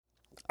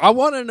I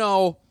want to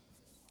know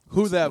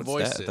who that What's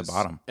voice that is at the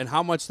bottom? and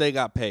how much they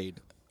got paid.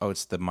 Oh,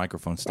 it's the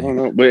microphone I stand. don't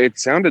know, but it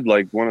sounded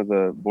like one of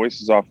the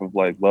voices off of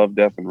like Love,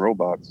 Death, and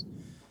Robots.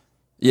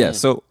 Yeah,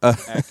 so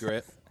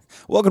Accurate.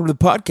 welcome to the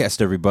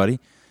podcast, everybody.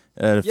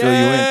 To fill you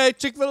in. Yay,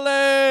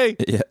 Chick-fil-A!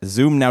 Yeah,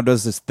 Zoom now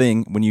does this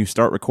thing when you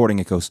start recording.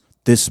 It goes,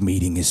 "This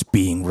meeting is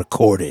being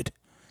recorded."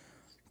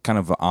 Kind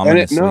of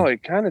ominously. And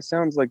it kind of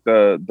sounds like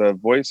the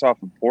voice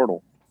off of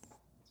Portal.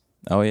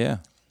 Oh yeah,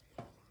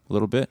 a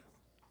little bit.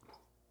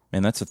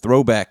 Man, that's a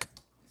throwback.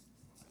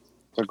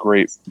 It's a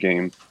great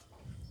game.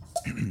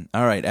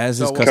 All right, as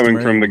is So- customary,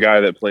 Coming from the guy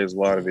that plays a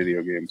lot of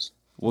video games.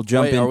 we'll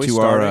jump Wait, are we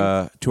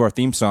into our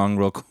theme song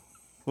real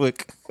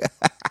quick.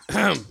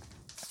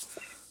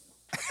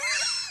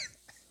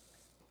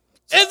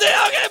 It's the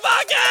OK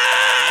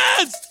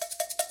Podcast!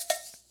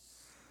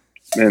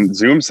 And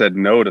Zoom said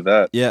no to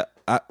that. Yeah,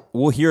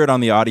 we'll hear it on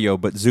the audio,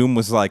 but Zoom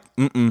was like,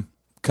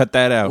 cut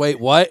that out. Wait,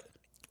 what?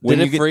 When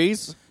Did you it get-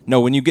 freeze?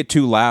 No, when you get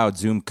too loud,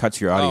 Zoom cuts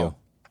your audio. Oh.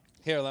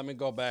 Here, let me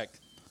go back.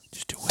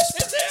 Just do whisper.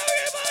 It's the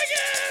OK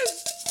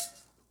Podcast!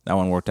 That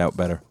one worked out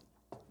better.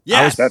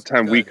 Yes! That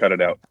time we cut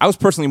it out. I was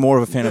personally more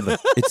of a fan of the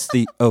it's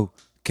the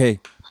OK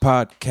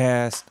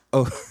Podcast.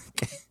 Oh,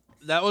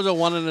 That was a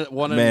one in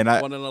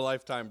a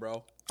lifetime,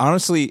 bro.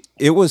 honestly,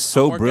 it was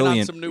so Working brilliant.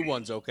 on some new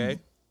ones, okay?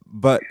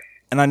 But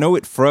and I know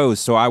it froze,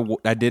 so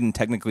I didn't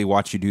technically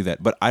watch you do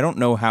that. But I don't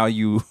know how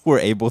you were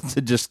able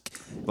to just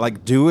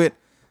like do it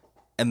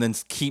and then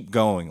keep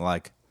going.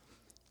 Like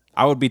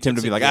I would be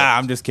tempted to be like,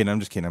 I'm just kidding.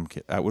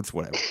 Which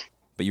whatever.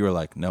 But you were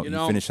like, no, you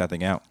finish that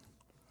thing out.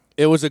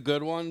 It was a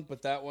good one,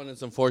 but that one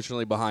is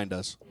unfortunately behind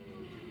us.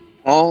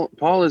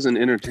 Paul is an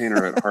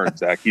entertainer at heart,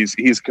 Zach.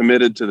 He's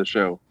committed to the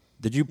show.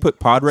 Did you put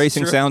pod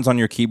racing Sure. sounds on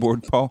your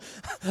keyboard, Paul?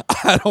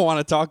 I don't want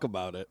to talk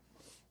about it.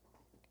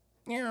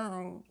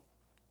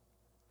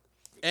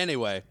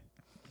 Anyway,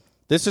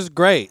 this is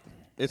great.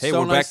 It's Hey, so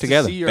we're nice back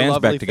together. To see your Band's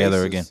lovely back together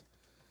faces.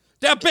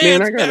 again. The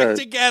band's I gotta- back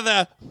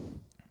together.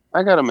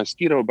 I got a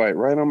mosquito bite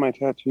right on my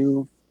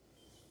tattoo.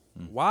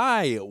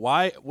 Why?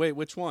 Wait,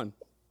 which one?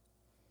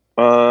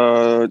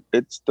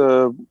 It's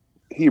the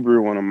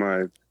Hebrew one on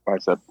my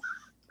bicep.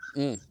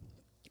 That's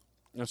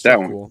That so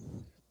one. cool.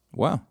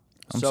 Wow.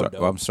 I'm So sorry.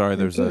 dope. Well, I'm sorry.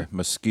 There's a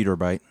mosquito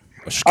bite.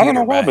 I don't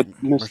know why, bite.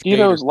 but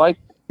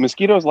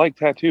mosquitoes like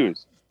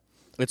tattoos.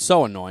 It's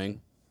so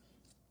annoying.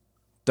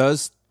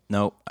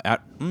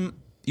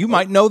 You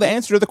might know the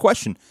answer to the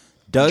question.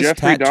 Does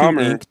Jeffrey tattoo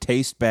Dahmer- ink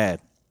taste bad?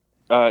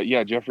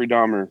 Yeah, Jeffrey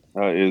Dahmer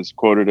is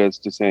quoted as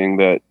to saying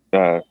that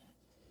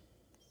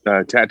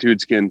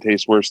tattooed skin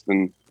tastes worse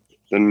than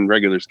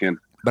regular skin.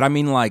 But I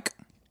mean, like,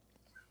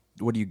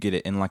 what do you get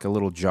it in, like a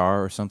little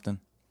jar or something?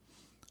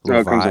 So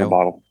it comes in a vial?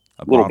 bottle,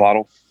 A little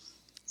bottle.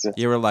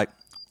 You ever like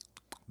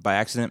by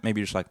accident,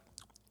 maybe just like,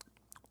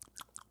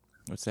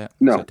 what's that?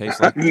 No, What's that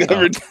taste like?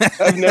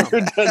 I've never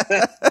done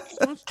that.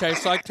 It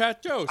tastes like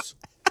tattoos.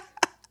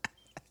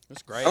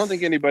 That's great. I don't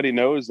think anybody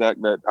knows that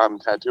I'm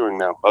tattooing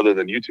now, other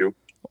than you two.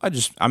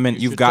 I mean,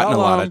 you've should gotten a tell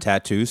lot 'em. of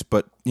tattoos,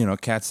 but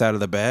cat's out of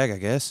the bag, I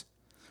guess.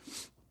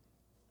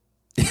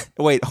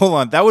 Wait, hold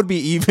on. That would be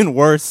even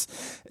worse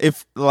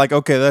if, like,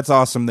 okay, that's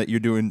awesome that you're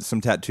doing some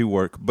tattoo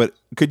work, but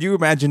could you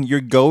imagine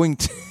you're going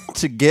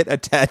to get a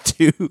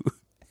tattoo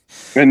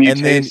And and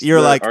then taste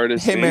you're the like,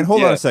 artist's hey, man, ink?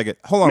 hold on Yeah. a second.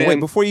 Hold on, wait, Man.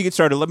 before you get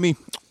started, let me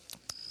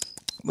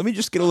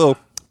just get a little.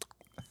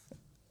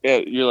 Yeah,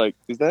 you're like,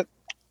 is that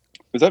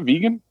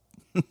vegan?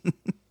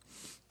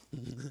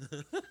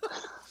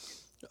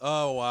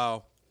 Oh, wow.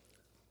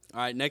 All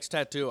right, next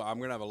tattoo. I'm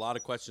going to have a lot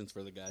of questions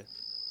for the guy.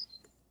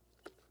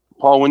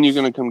 Paul, when are you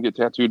going to come get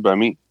tattooed by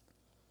me?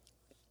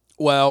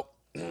 Well,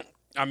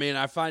 I mean,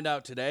 I find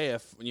out today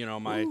if,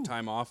 my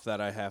time off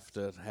that I have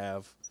to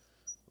have,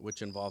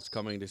 which involves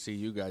coming to see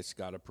you guys,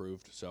 got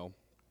approved. So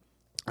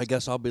I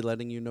guess I'll be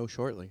letting you know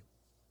shortly.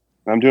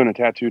 I'm doing a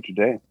tattoo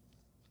today.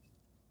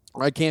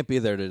 I can't be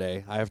there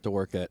today. I have to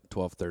work at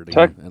 12:30,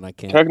 and I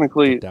can't.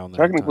 Technically, get down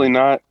there in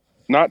time.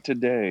 not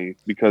today,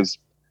 because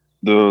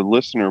the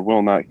listener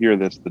will not hear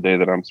this the day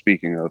that I'm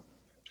speaking of.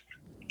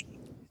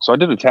 So I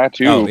did a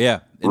tattoo. Oh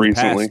yeah, in the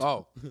recently. past.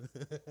 Oh,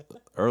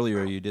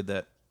 Earlier you did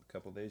that a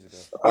couple days ago.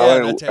 yeah, I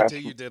that tattoo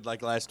you did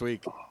like last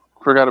week.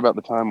 forgot about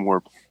the time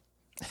warp.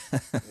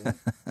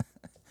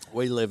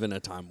 We live in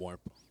a time warp.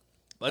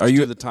 Let's Are you-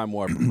 do the time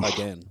warp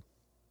again.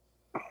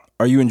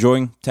 Are you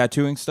enjoying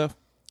tattooing stuff?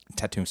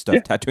 Yeah.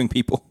 Tattooing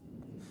people.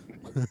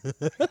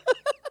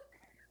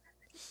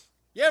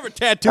 You ever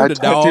tattooed a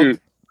dog?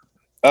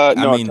 I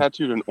mean-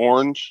 tattooed an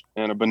orange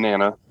and a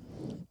banana,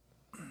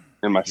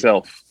 and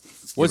myself.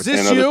 Was and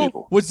this other you?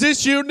 people. Was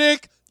this you,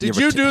 Nick? Did ever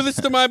you do this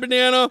to my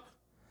banana?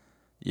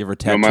 You ever No,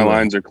 tattoo? my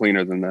lines are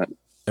cleaner than that.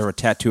 Ever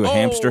tattoo a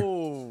hamster?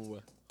 Oh.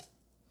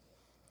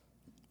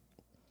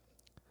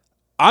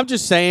 I'm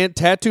just saying,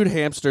 Tattooed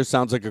Hamster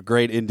sounds like a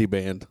great indie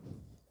band.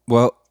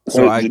 Well,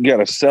 So so you got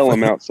to sell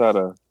them outside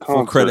of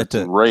full credit concerts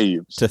and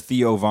raves. to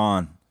Theo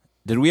Vaughn.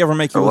 Did we ever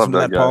make you I listen to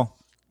love that, that guy. Paul?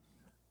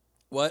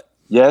 What?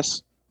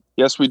 Yes,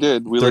 we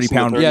did. We 30 listened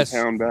pound- to 30 Yes.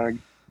 pound bag.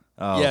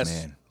 Oh Yes,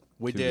 man,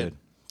 we Too did. good.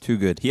 Too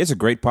good. He has a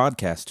great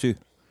podcast too.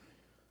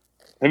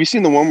 Have you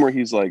seen the one where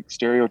he's like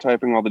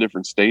stereotyping all the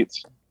different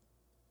states?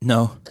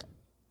 No.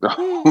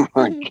 Oh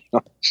my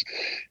gosh.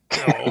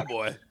 Oh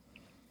boy.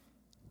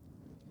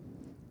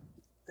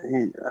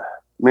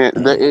 Man,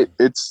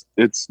 it's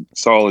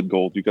solid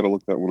gold. You got to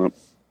look that one up.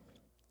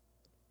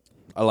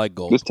 I like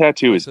gold. This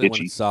tattoo is Especially when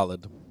itchy. it's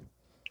solid.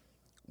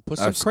 Put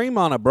some cream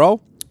on it,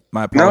 bro.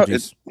 My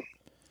apologies.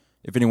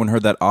 If anyone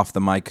heard that off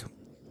the mic,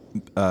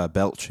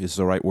 belch is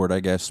the right word, I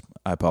guess.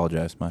 I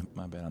apologize. My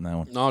bad on that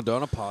one. No,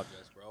 don't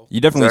apologize, bro.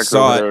 You definitely Zach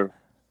saw over it. there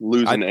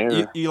losing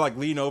air. You like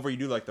lean over, you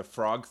do like the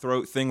frog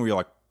throat thing where you're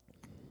like,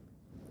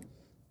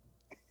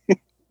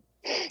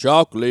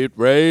 Chocolate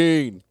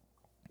rain.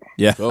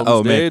 yeah. Come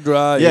Oh, stay man.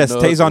 dry. Yes,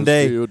 and Taze on nothing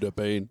Day. feel the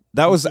pain.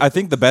 That was, I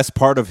think, the best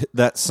part of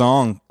that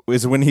song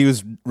is when he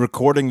was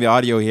recording the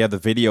audio. He had the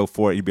video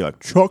for it. He'd be like,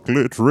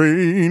 "Chocolate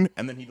rain,"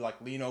 and then he'd like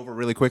lean over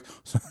really quick.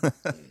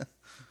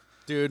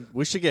 Dude,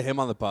 we should get him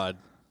on the pod.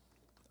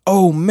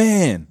 Oh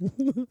man,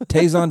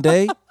 Taze on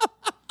Day.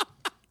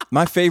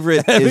 My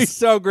favorite That'd be is.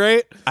 so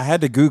great. I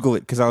had to Google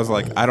it because I was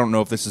like, I don't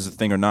know if this is a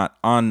thing or not.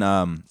 On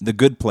The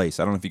Good Place.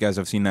 I don't know if you guys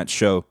have seen that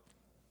show.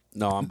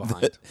 No, I'm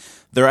behind.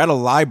 They're at a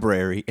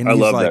library, and I he's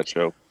love like, that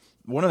show.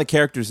 one of the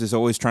characters is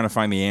always trying to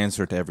find the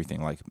answer to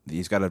everything. Like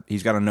he's got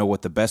to know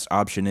what the best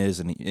option is.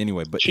 And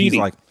anyway, but he's Chidi.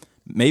 like,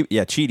 maybe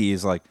Chidi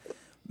is like,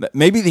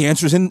 maybe the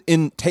answer is in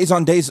Taze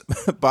on Day's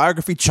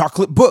biography,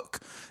 Chocolate Book.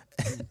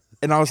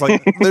 And I was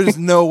like, there's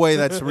no way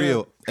that's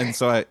real. And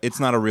so it's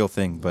not a real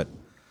thing, but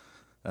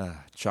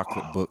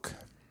Chocolate Book.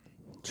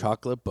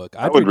 Chocolate book.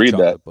 I would read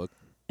that. Book.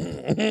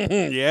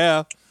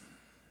 Yeah.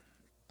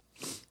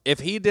 If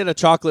he did a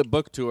chocolate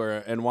book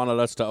tour and wanted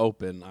us to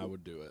open, I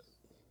would do it.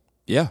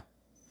 Yeah.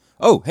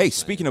 Oh, hey,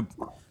 speaking of,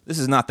 this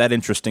is not that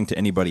interesting to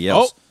anybody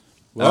else.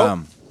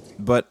 Well.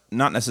 But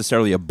not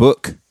necessarily a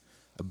book.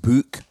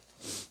 But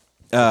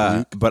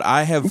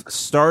I have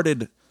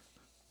started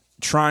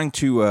trying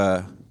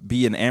to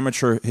be an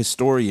amateur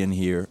historian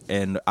here,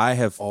 and I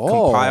have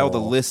compiled a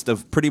list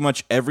of pretty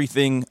much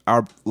everything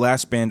our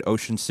last band,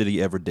 Ocean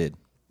City, ever did.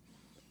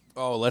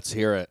 Oh, let's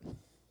hear it.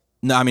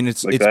 No, I mean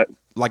it's that?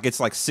 it's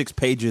like 6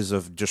 pages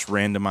of just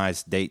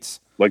randomized dates.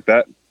 Like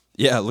that?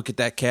 Yeah, look at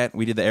that cat.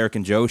 We did the Eric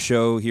and Joe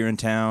show here in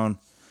town.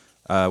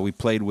 We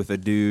played with a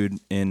dude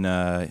in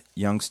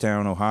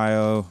Youngstown,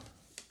 Ohio.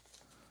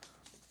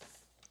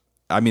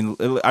 I mean,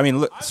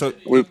 look. So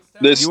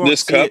This you won't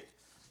this see cup. it,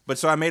 but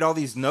so I made all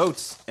these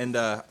notes, and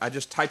I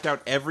just typed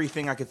out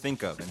everything I could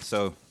think of, and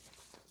so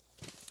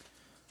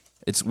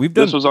we've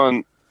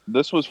done.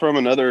 This was from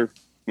another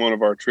one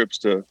of our trips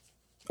to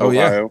Oh,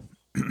 yeah. Ohio.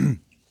 The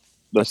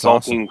That's saltine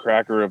awesome.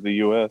 cracker of the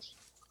U.S.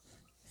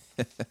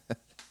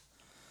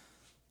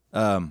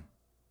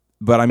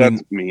 But I mean,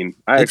 That's mean.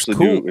 I it's actually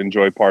cool. do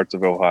enjoy parts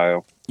of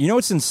Ohio. you know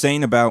what's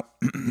insane about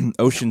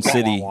Ocean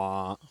City,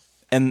 Wah.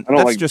 and I don't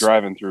that's like just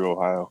driving through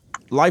Ohio.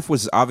 life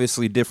was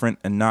obviously different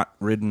and not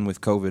ridden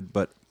with COVID,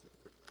 but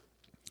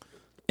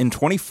in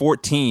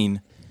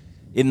 2014,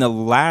 in the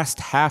last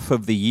half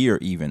of the year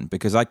even,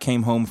 because I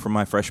came home from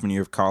my freshman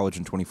year of college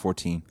in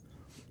 2014,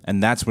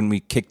 and that's when we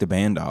kicked the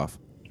band off.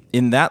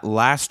 In that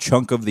last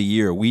chunk of the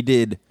year, we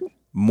did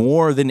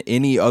more than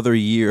any other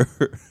year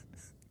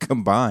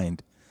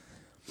combined.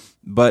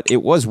 But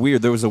it was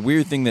weird. There was a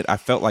weird thing that I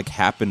felt like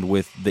happened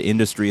with the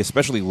industry,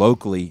 especially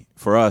locally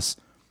for us.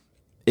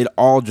 It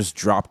all just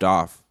dropped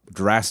off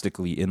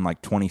drastically in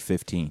like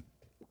 2015.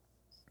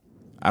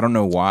 I don't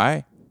know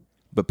why,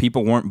 but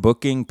people weren't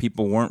booking.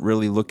 People weren't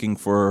really looking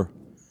for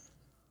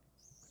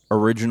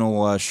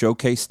original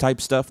showcase type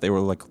stuff. They were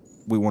like,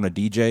 we want a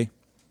DJ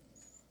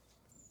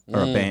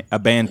or a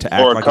band to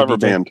act Or a like cover a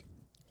DJ. band.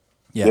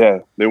 Yeah. Yeah,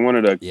 they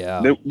wanted to.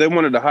 Yeah. They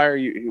wanted to hire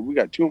you. We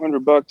got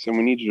 $200 and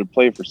we need you to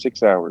play for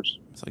 6 hours.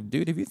 It's like,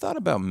 dude, have you thought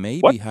about maybe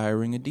What?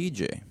 hiring a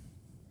DJ?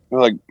 They're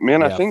like,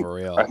 man, Yeah, I think for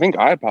real.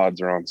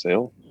 iPods are on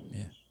sale.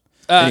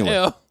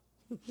 Anyway.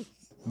 Ew.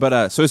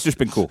 But so it's just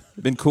been cool.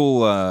 Been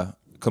cool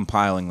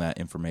compiling that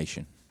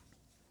information.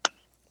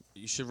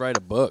 You should write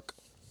a book.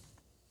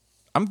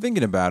 I'm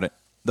thinking about it.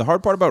 The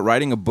hard part about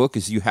writing a book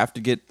is you have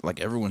to get like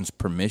everyone's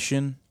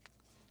permission.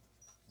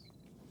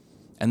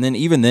 And then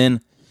even then,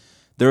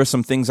 there are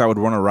some things I would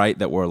want to write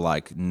that were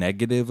like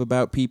negative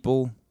about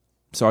people.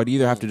 So I'd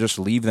either have to just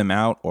leave them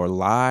out or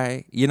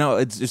lie. You know,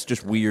 it's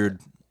just weird.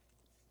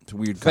 It's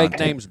weird Fake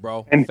content. names,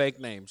 bro. And- Fake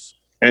names.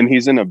 And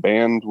he's in a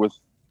band with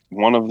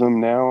one of them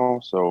now.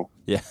 So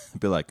Yeah,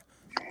 be like,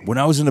 when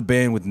I was in a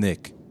band with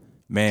Nick,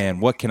 man,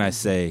 what can I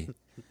say?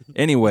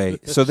 Anyway,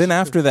 so then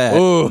after that,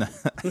 Ooh.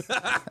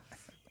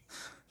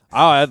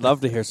 Oh, I'd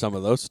love to hear some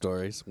of those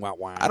stories. Wow,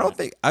 wow. I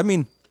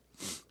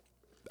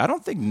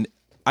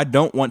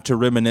don't want to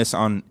reminisce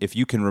on if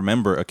you can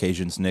remember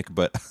occasions, Nick,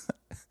 but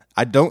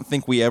I don't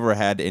think we ever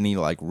had any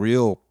like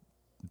real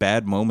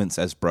bad moments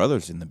as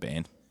brothers in the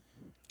band.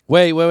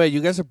 Wait.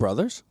 You guys are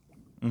brothers?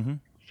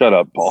 shut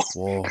up, Paul.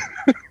 Whoa.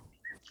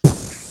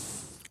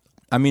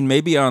 I mean,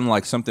 maybe on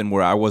like something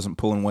where I wasn't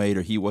pulling weight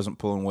or he wasn't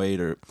pulling weight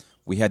or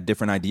we had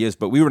different ideas,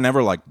 but we were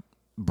never like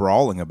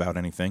brawling about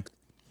anything.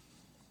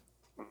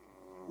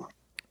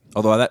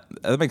 Although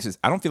that makes sense.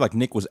 I don't feel like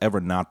Nick was ever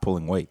not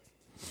pulling weight.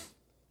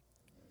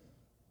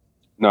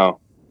 No.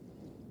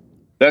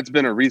 That's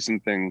been a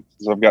recent thing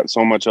because I've got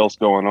so much else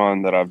going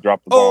on that I've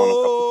dropped the ball on a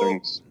couple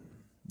things.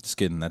 Just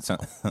kidding. That's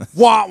not.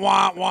 Wah,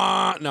 wah,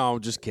 wah. No,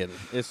 just kidding.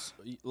 It's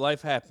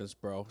life happens,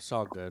 bro. It's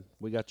all good.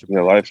 We got your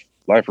Yeah,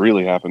 life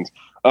really happens.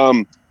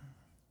 One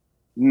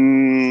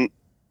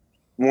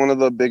of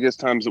the biggest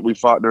times that we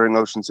fought during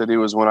Ocean City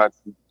was when I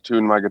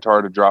tuned my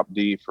guitar to drop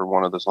D for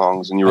one of the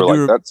songs, and you were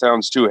like, "That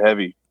sounds too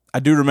heavy." I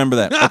do remember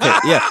that. Okay,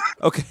 yeah,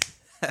 okay.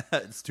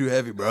 It's too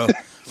heavy, bro.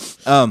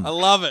 I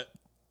love it.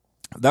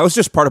 That was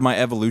just part of my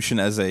evolution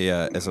as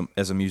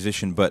a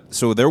musician. But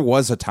so there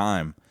was a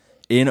time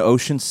in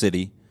Ocean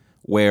City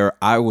where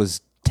I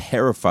was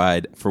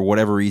terrified for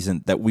whatever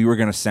reason that we were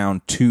going to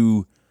sound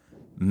too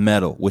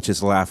metal, which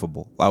is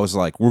laughable. I was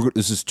like,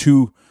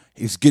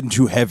 it's getting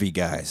too heavy,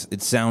 guys.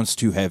 It sounds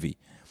too heavy.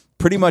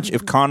 Pretty much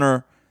if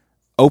Connor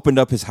opened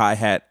up his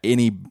hi-hat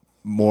any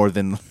more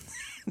than...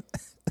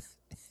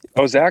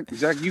 Oh, Zach,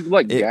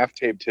 you gaff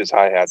taped his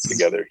hi-hats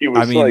together. He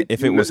was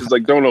if it was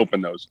like, don't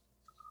open those.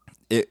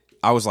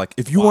 I was like,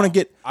 if you want to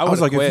get,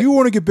 if you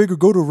want to get bigger,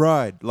 go to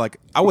Ride.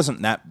 Like, I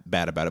wasn't that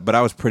bad about it, but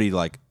I was pretty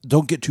like,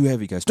 don't get too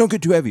heavy, guys. Don't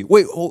get too heavy.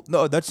 Wait,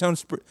 no, that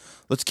sounds.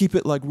 Let's keep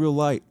it like real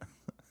light.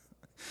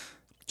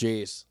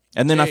 Jeez.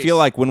 And then I feel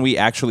like when we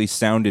actually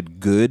sounded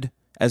good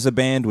as a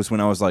band was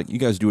when I was like, you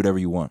guys do whatever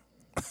you want.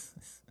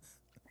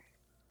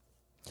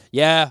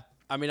 Yeah,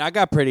 I mean, I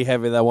got pretty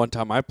heavy that one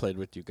time I played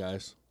with you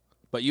guys,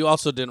 but you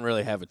also didn't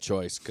really have a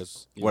choice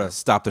because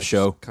Stop the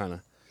show. Kind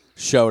of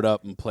showed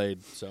up and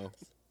played. So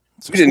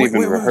we didn't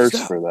even rehearse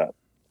for that.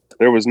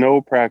 There was no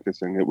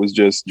practicing. It was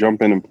just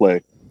jump in and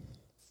play.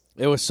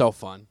 It was so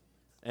fun,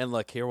 and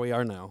look, here we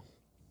are now.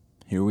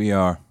 Here we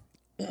are.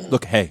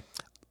 Look at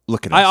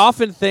us. I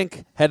often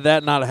think had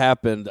that not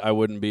happened, I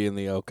wouldn't be in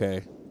the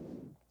OK.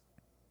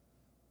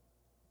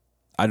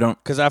 I don't,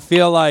 because I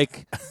feel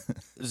like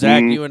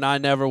Zach, you and I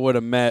never would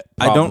have met.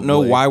 Probably. I don't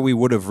know why we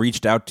would have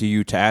reached out to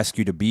you to ask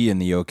you to be in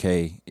the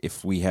OK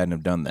if we hadn't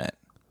have done that.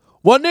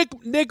 Well,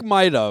 Nick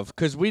might have,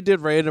 because we did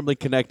randomly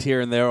connect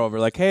here and there over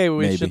like, hey,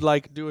 we should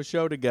like do a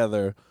show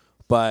together.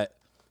 But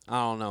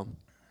I don't know.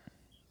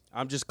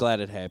 I'm just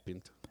glad it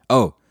happened.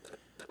 Oh.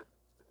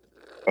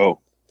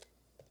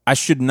 I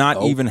should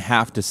not even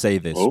have to say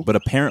this, but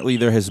apparently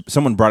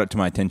someone brought it to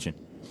my attention.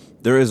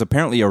 There is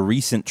apparently a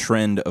recent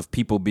trend of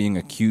people being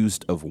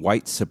accused of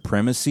white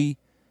supremacy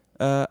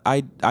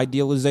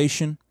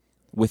idealization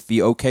with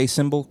the OK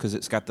symbol, because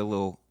it's got the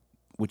little,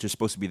 which is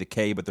supposed to be the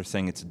K, but they're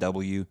saying it's a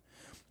W.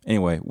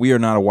 Anyway, we are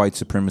not a white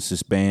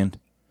supremacist band.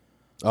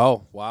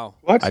 Oh, wow.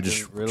 What? I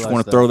just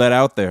want to throw that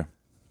out there.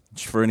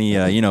 Just for any,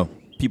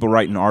 people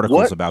writing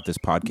articles about this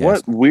podcast.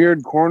 What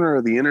weird corner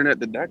of the internet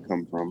did that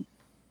come from?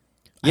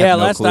 Yeah,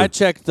 last I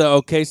checked, the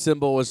OK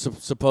symbol was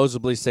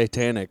supposedly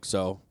satanic,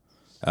 so.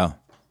 Oh.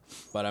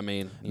 But I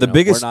mean, the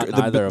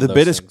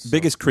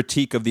biggest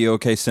critique of the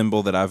OK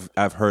symbol that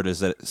I've heard is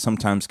that it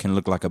sometimes can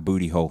look like a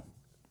booty hole.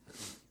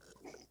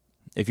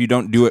 If you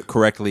don't do it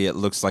correctly, it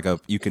looks like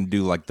you can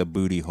do like the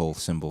booty hole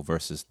symbol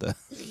versus the.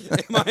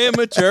 Am I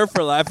immature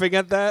for laughing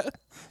at that?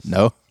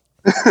 No.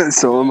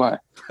 So am I.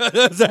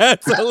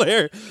 That's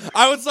hilarious.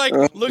 I was like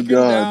looking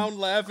down,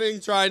 laughing,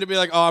 trying to be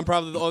like, "Oh, I'm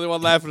probably the only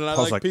one laughing," and I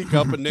like peek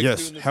up and Nick's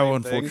yes, doing the how same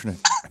unfortunate.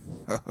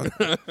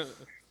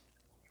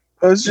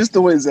 It was just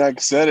the way Zach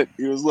said it.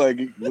 He was like,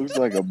 "It looks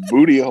like a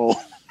booty hole."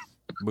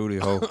 Booty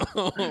hole.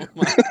 Oh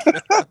my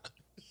god.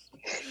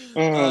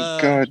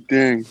 God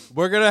dang.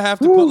 We're gonna have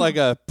to put like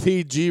a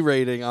PG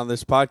rating on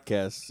this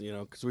podcast,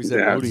 because we said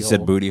booty hole. You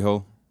said booty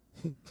hole.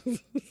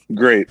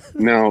 Great.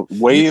 Now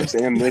waves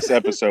and this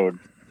episode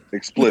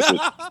explicit.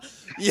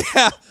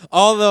 Yeah,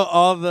 all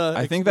the.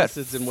 I think that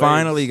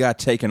finally got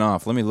taken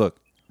off. Let me look.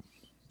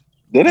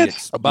 Did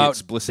it? About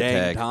explicit dang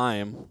tag.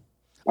 time.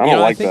 I don't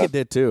like I think that. it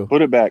did too.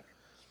 Put it back.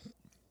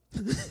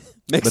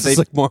 Makes us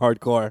look more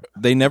hardcore.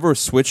 They never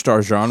switched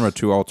our genre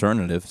to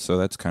alternative, so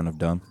that's kind of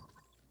dumb.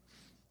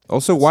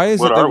 Also, why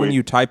is it that when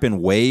you type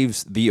in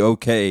waves, the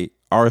OK,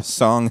 our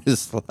song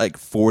is like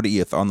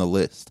 40th on the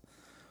list?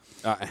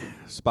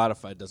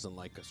 Spotify doesn't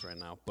like us right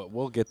now, but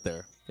we'll get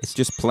there. It's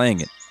just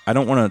playing it. I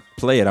don't want to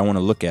play it. I want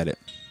to look at it.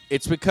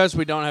 It's because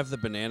we don't have the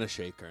banana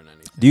shaker and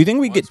anything. Do you think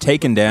we get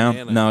taken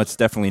down? No, it's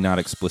definitely not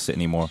explicit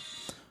anymore.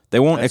 They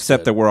won't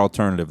accept that we're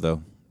alternative,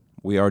 though.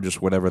 We are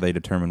just whatever they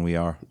determine we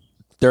are.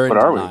 They're in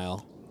What are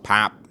denial.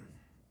 Pop.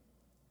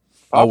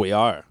 Oh, we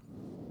are.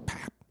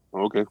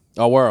 Okay.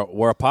 Oh,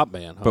 we're a pop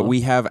band, huh? But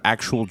we have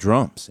actual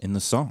drums in the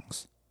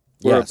songs.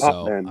 We're yeah, a pop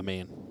so band. I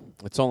mean,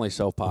 it's only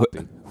so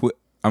poppy.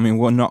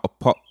 We're not a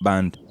pop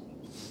band.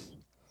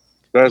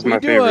 That's my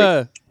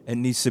favorite. It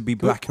needs to be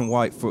black and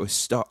white for a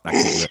start. I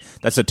can't do it.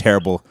 That's a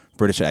terrible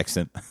British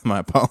accent. My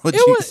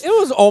apologies. It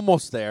was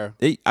almost there.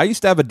 I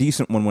used to have a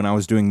decent one when I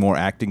was doing more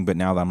acting, but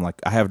now that I'm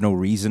like, I have no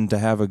reason to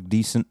have a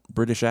decent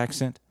British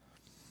accent.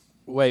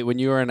 Wait, when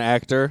you were an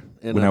actor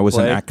when I was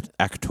play, an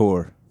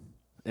actor,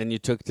 and you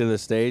took to the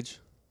stage?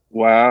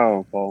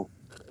 Wow, Paul.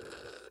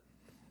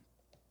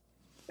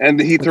 And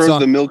he throws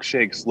the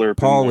milkshake slurp.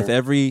 Paul, in with there.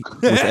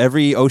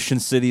 every Ocean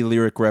City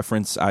lyric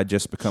reference, I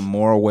just become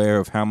more aware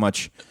of how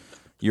much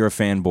you're a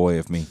fanboy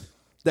of me.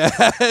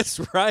 That's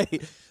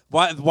right.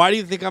 Why do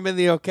you think I'm in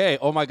the OK?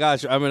 Oh my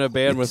gosh, I'm in a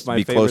band with my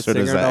Be favorite closer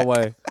to singer. No Zach.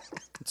 way.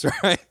 That's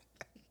right.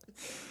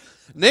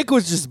 Nick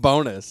was just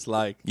bonus.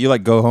 Like, You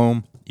like go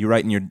home, you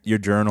write in your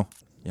journal.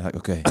 You're like,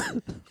 okay,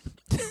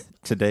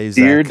 today's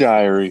Dear Zach.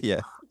 diary.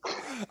 Yeah.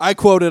 I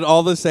quoted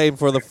all the same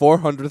for the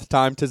 400th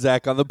time to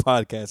Zach on the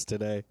podcast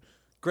today.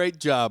 Great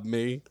job,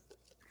 me.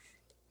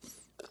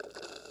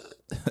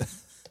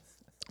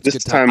 This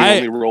good time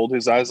time. he only rolled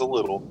his eyes a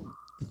little.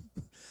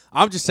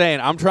 I'm just saying,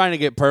 I'm trying to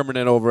get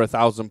permanent over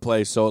 1,000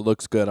 plays so it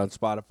looks good on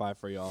Spotify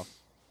for y'all.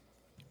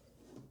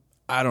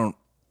 I don't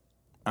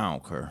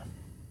care.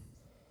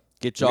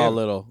 Get y'all Yeah. a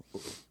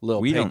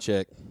little We don't-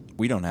 paycheck.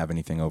 We don't have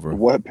anything over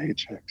What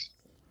paychecks?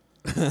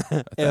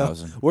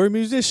 1,000. We're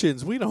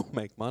musicians. We don't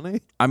make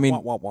money. I mean, Wah,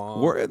 wah, wah.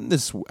 we're in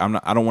this. I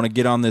don't want to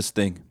get on this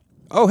thing.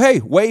 Oh, hey,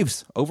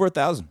 waves over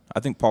 1,000. I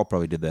think Paul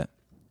probably did that.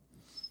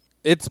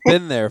 It's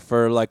been there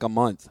for like a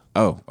month.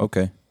 Oh,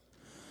 okay.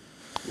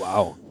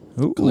 Wow.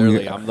 Ooh,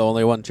 Clearly, yeah. I'm the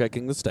only one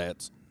checking the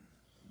stats.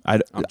 I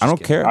just don't kidding.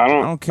 care. I I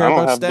don't. don't care I don't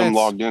about have stats. them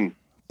logged in.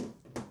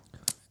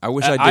 I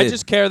wish I did. I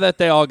just care that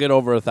they all get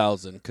over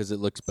 1,000 because it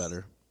looks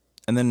better.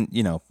 And then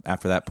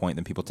after that point,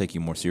 then people take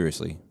you more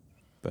seriously.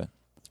 But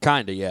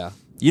Kinda, yeah.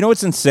 you know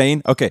what's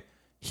insane? Okay,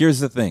 here's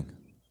the thing.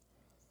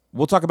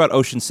 We'll talk about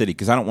Ocean City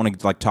because I don't want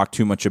to talk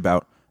too much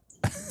about.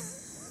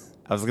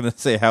 I was gonna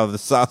say how the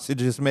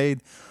sausage is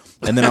made,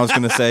 and then I was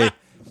gonna say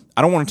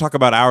I don't want to talk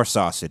about our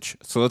sausage.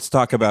 So let's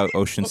talk about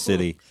Ocean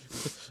City.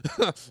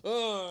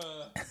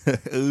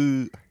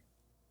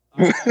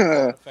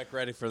 Perfect,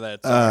 ready for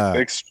that.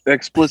 Sorry.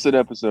 Explicit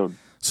episode.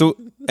 So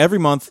every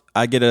month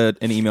I get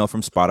an email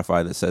from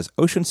Spotify that says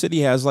Ocean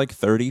City has like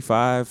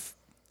 35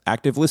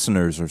 active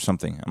listeners or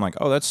something. I'm like,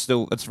 oh, that's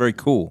very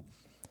cool.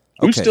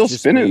 Who's Okay, still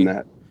just spinning me.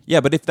 that? Yeah,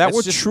 but if that That's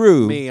were just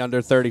true, me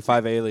under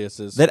 35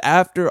 aliases. that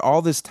after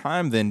all this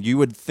time, then you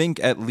would think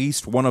at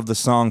least one of the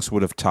songs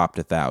would have topped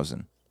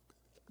 1,000.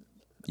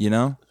 You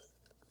know?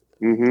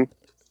 Mm-hmm.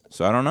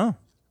 So I don't know.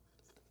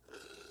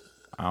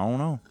 I don't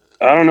know.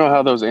 I don't know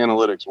how those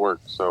analytics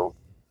work. So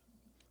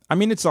I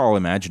mean, it's all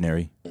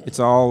imaginary. It's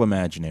all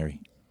imaginary.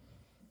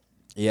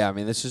 Yeah, I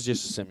mean, this is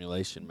just a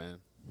simulation, man.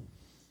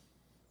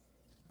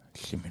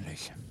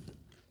 Simulation.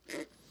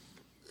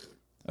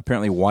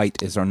 Apparently,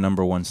 White is our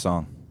number one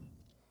song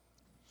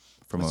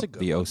from That's a good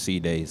the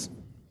OC days.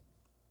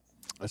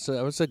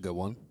 That was a good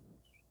one.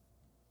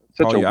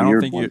 such Paul, a I don't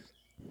weird think one.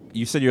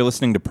 you said you're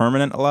listening to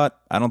Permanent a lot.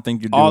 I don't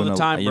think you're doing All the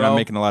time, you're bro. not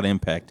making a lot of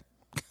impact.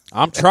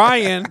 I'm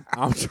trying.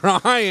 I'm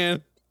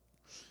trying.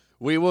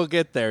 We will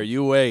get there.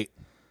 You wait.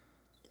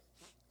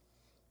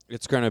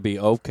 It's going to be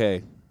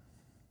okay.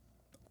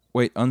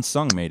 Wait,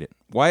 Unsung made it.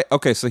 Why?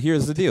 Okay, so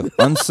here's the deal.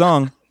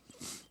 Unsung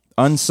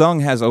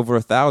has over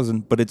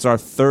 1,000, but it's our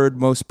third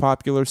most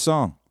popular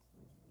song.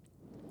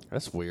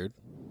 That's weird.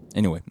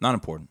 Anyway, not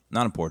important.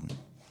 Not important.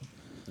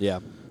 Yeah.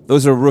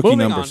 Those are rookie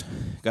Moving numbers. on.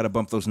 Got to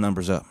bump those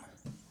numbers up.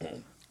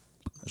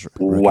 Those are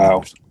Wow.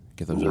 numbers.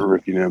 Get those Those are up.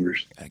 rookie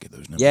numbers. Gotta get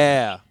those numbers.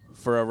 Yeah,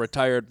 for a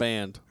retired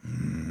band.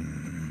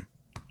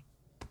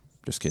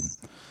 Just kidding.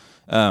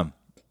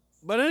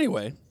 But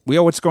anyway,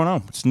 What's going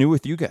on? What's new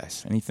with you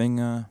guys? Anything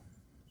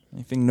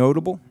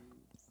notable?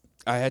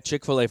 I had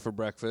Chick-fil-A for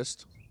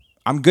breakfast.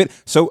 I'm good.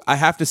 So I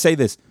have to say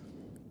this.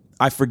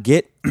 I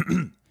forget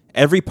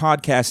every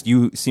podcast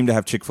you seem to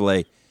have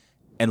Chick-fil-A.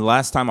 And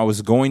last time I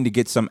was going to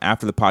get some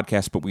after the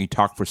podcast, but we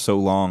talked for so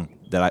long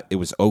that it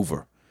was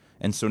over.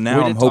 And so now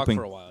we I'm did hoping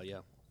talk for a while, yeah.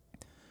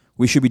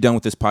 we should be done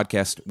with this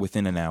podcast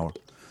within an hour.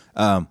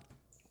 Not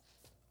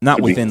Could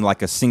be. within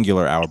like a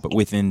singular hour, but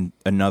within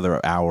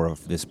another hour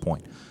of this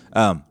point.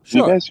 Did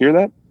you guys hear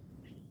that?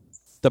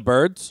 The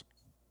birds?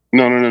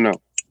 No.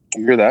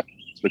 You hear that?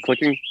 The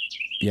clicking?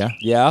 Yeah.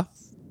 Yeah.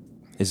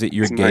 Is it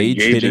your It's my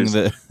gauge hitting gauges.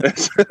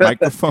 the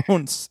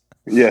microphones?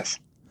 Yes.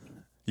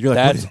 You're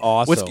like, That's what-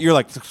 awesome. You're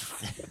like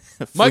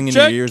flinging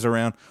check. your ears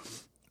around.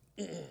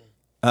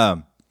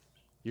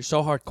 You're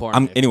so hardcore.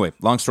 Nick. Anyway,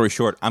 long story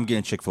short, I'm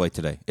getting Chick-fil-A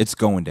today. It's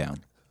going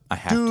down. I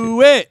have to.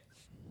 Do it.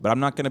 But I'm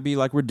not going to be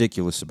like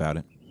ridiculous about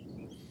it.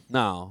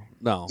 No.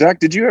 Zach,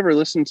 did you ever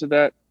listen to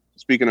that?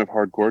 Speaking of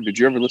hardcore, did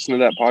you ever listen to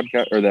that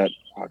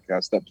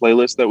that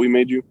playlist that we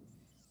made you?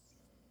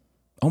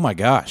 Oh my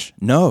gosh.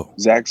 No.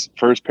 Zach's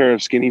first pair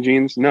of skinny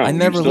jeans? No. I you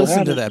never still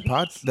listened have to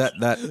it.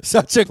 that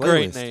Such a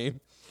great Playlist. name.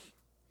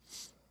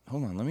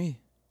 Hold on, let me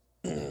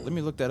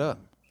look that up.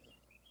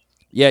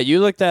 Yeah, you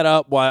look that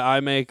up while I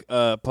make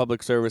a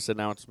public service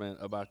announcement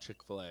about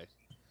Chick-fil-A.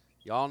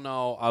 Y'all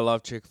know I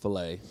love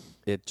Chick-fil-A.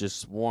 It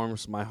just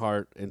warms my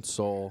heart and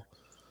soul.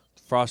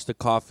 Frosted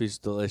coffee's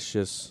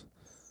delicious.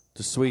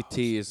 The sweet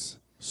tea is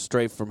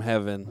straight from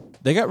heaven.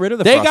 They got rid of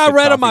the They got frosted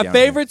rid of coffee my down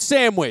here. favorite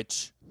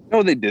sandwich.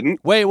 No, they didn't.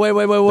 Wait. The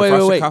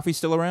frosted Wait. coffee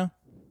still around?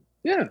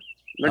 Yeah.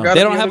 Oh. got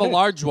They it don't the have a other day.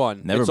 large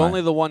one. Never it's mind.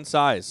 only the one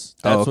size.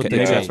 That's Oh, okay. what they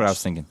Maybe that's changed. what I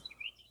was thinking.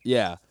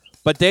 Yeah.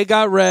 But they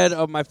got rid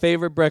of my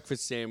favorite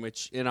breakfast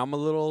sandwich, and I'm a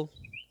little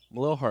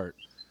hurt.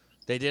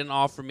 They didn't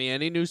offer me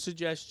any new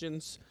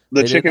suggestions.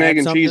 The They chicken, didn't egg, add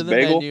and something cheese to the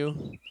bagel.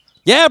 menu.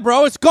 Yeah,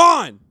 bro, it's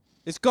gone.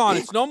 It's gone.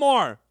 It's no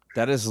more.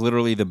 That is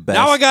literally the best.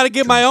 Now I got to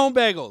get my own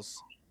bagels.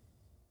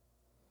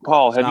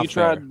 Paul, have not you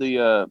tried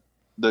fair.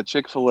 the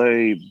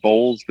Chick-fil-A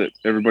bowls that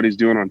everybody's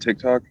doing on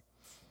TikTok?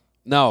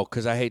 No,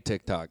 because I hate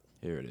TikTok.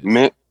 Here it is.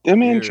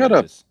 Man, shut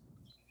up.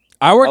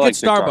 I work I like at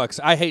TikTok. Starbucks.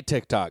 I hate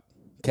TikTok.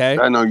 Okay,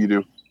 I know you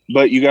do,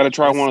 but you got to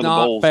try it's one of the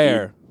not bowls.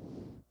 fair.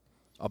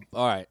 All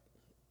right.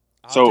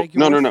 I'll So, take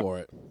your no. word for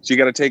it. So you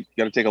got to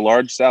take a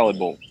large salad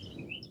bowl.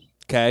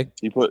 Okay.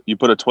 You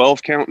put a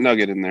 12 count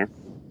nugget in there.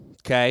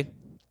 Okay.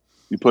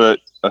 You put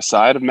a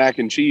side of mac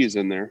and cheese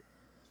in there.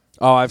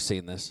 Oh, I've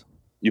seen this.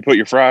 You put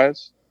your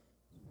fries.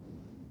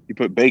 You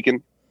put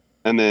bacon,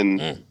 and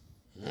then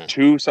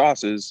 2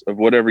 sauces of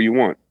whatever you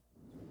want.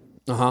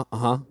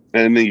 And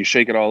then you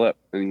shake it all up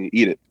and you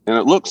eat it, and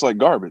it looks like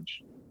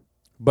garbage.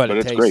 But it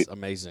it's tastes great.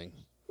 amazing.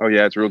 Oh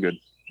yeah, it's real good.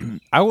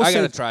 I will I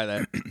say gotta try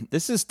that.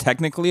 this is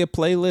technically a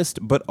playlist,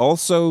 but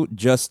also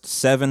just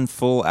 7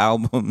 full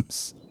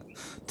albums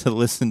to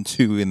listen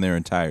to in their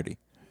entirety.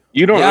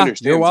 You don't Yeah,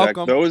 understand, you're Zach.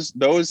 welcome.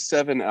 Those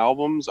 7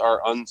 albums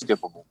are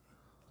unskippable.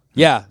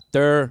 Yeah,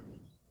 they're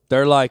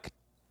like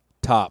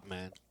top,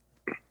 man.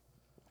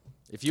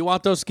 If you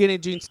want those skinny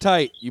jeans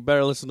tight, you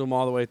better listen to them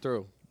all the way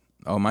through.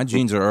 Oh, my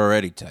jeans are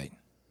already tight.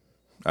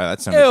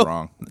 That sounded Ew.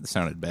 wrong. That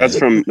sounded bad.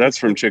 That's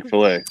from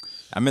Chick-fil-A.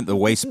 I meant the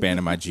waistband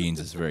of my jeans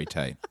is very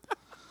tight.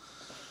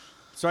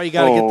 That's why you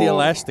gotta get the Oh.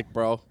 elastic,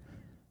 bro.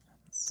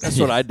 That's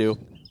what I do.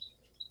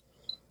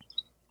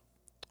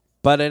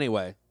 But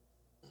anyway,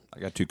 I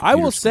got 2 I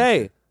will computer screens.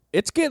 say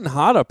it's getting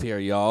hot up here,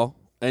 y'all.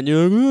 And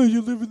you're like, oh,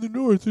 you live in the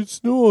north. It's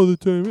snow all the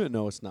time.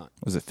 No, it's not.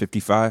 Was it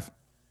 55?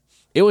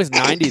 It was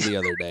 90 the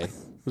other day.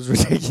 It was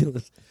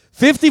ridiculous.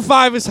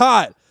 55 is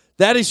hot.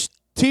 That is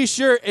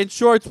T-shirt and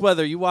shorts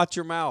weather. You watch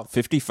your mouth.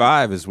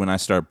 55 is when I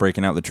start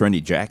breaking out the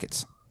trendy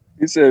jackets.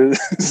 He said,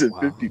 is it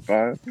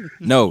 55?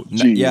 No,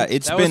 Jeez. yeah,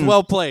 it's That been was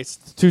well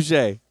placed. Touche.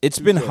 it's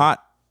been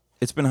hot.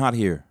 It's been hot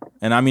here.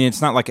 And I mean,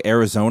 it's not like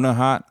Arizona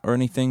hot or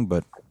anything,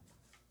 but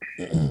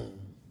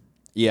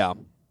Yeah.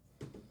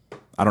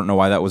 I don't know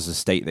why that was the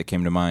state that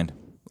came to mind.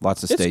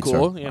 Lots of It's states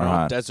cool, are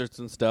hot. deserts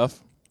and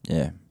stuff.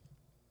 Yeah.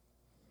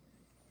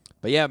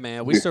 But yeah,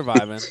 man, we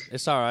surviving.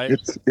 It's all right.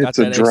 It's Got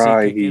a that AC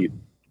dry kicking. heat.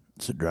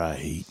 It's a dry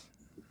heat.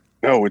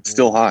 No, it's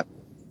still hot.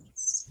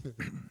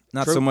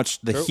 Not True. so much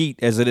the True. heat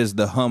as it is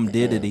the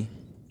humidity.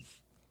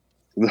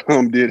 Is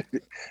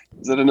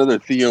that another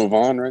Theo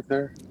Vaughn right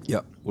there?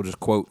 Yep. We'll just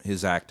quote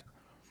his act.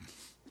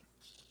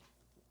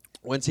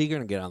 When's he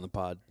gonna get on the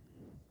pod?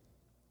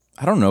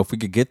 I don't know if we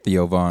could get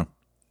Theo Vaughn.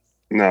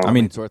 No, I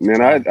mean, It's worth a man,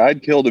 try.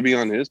 I'd kill to be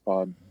on his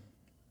pod.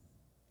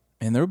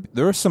 And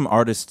there are some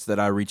artists that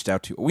I reached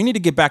out to. We need to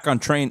get back on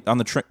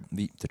the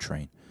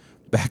train.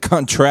 Back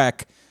on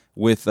track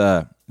with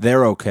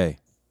They're Okay.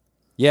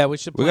 Yeah, we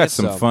should. We plan got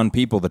some fun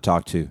people to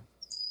talk to.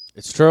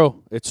 It's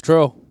true. It's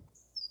true.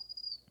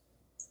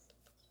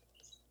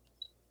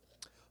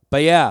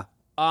 But yeah,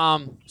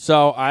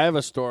 so I have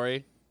a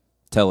story.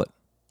 Tell it.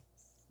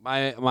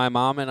 My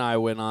mom and I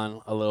went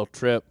on a little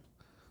trip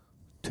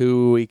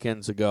 2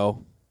 weekends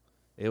ago.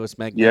 It was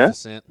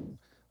magnificent.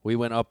 We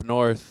went up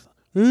north.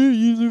 Hey,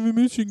 you live in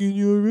Michigan.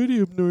 You're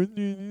already up north.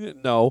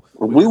 No,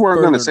 We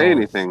weren't going to further say north.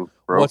 anything,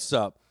 bro. What's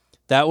up?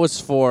 That was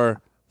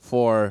for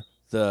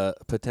the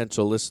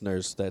potential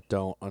listeners that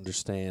don't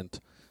understand.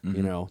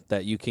 You know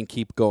that you can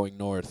keep going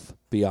north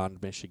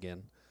beyond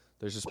Michigan.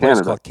 There's this place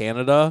Canada. called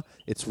Canada.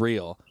 It's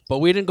real, but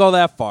we didn't go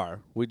that far.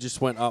 We just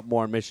went up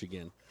more in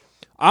Michigan.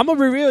 I'm gonna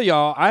be real,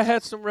 y'all. I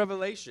had some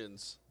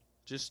revelations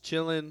just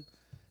chilling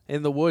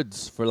in the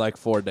woods for like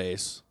 4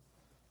 days.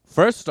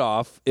 First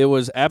off, it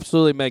was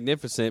absolutely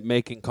magnificent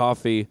making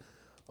coffee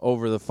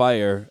over the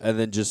fire and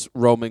then just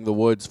roaming the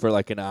woods for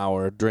like an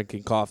hour,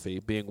 drinking coffee,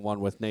 being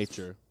one with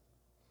nature.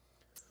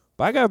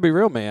 But I gotta be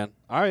real, man.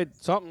 All right,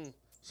 something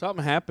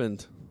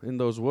happened in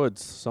those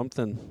woods.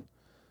 Something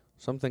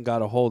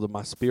got a hold of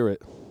my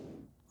spirit.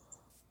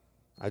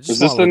 I just Is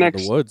this wanna the live in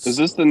next? the woods. Is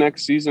this the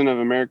next season of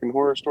American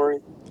Horror Story?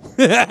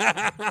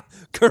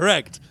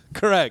 Correct.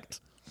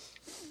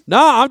 No,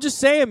 I'm just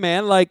saying,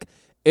 man, like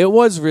it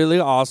was really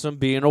awesome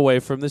being away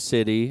from the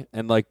city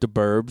and like the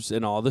burbs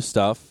and all the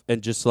stuff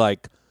and just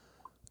like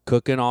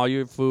cooking all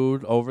your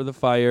food over the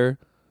fire,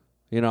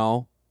 being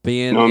No,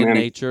 in man.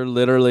 nature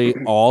literally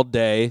all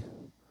day.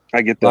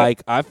 I get that.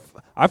 Like I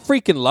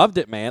freaking loved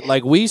it, man.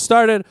 Like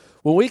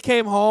when we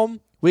came home,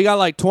 we got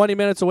like 20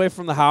 minutes away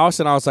from the house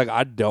and I was like,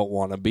 I don't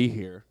want to be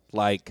here.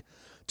 Like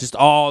just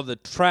all the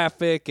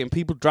traffic and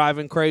people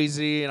driving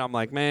crazy and I'm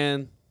like,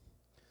 man,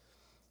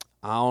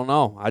 I don't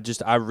know.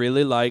 I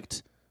really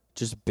liked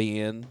just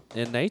being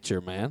in nature,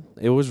 man.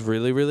 It was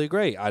really, really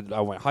great. I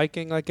went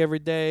hiking like every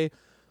day,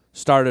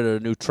 started a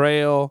new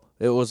trail.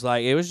 It was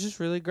just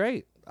really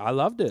great. I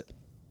loved it.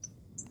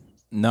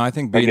 No, I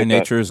think being in get that.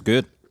 nature is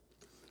good.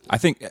 I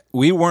think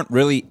we weren't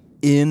really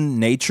in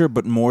nature,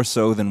 but more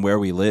so than where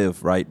we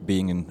live, right?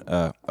 Being in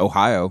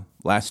Ohio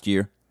last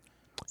year.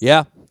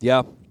 Yeah.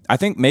 I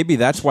think maybe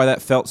that's why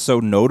that felt so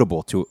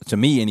notable to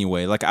me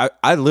anyway. Like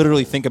I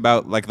literally think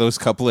about like those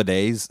couple of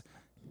days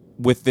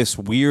with this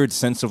weird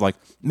sense of like,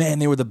 man,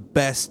 they were the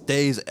best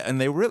days and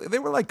they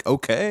were like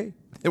okay.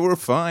 They were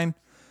fine. It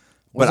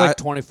was But like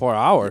 24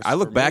 hours. I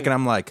look for back me. and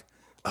I'm like,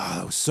 Oh,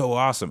 that was so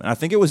awesome. And I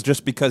think it was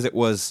just because it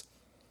was,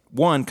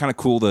 one, kind of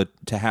cool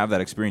to have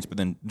that experience, but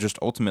then just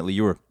ultimately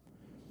you were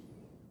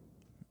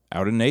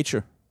out in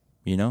nature,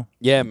 you know?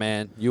 Yeah,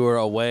 man. You were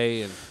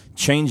away and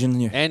Changing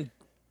your... and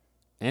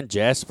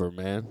Jasper,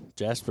 man.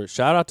 Jasper.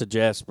 Shout out to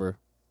Jasper.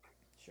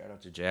 Shout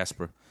out to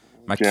Jasper.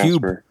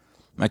 Jasper.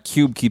 My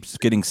cube keeps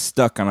getting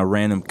stuck on a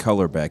random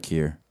color back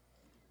here.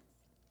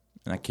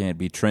 And I can't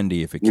be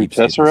trendy if it Your keeps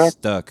getting Tesseract?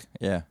 stuck.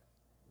 Yeah.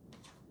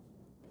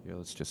 Here,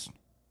 let's just...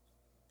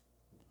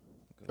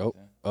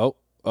 Oh.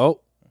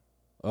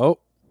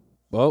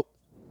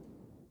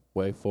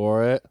 Wait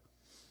for it.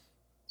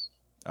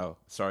 Oh,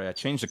 sorry. I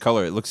changed the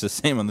color. It looks the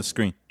same on the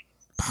screen.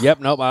 Yep,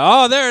 nope.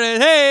 Oh, there it is.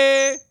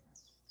 Hey!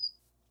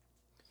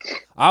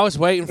 I was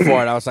waiting for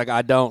it. I was like,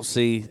 I don't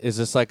see. Is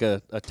this like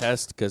a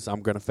test? Because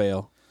I'm going to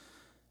fail.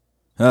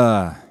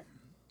 But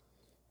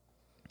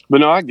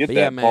no, I get But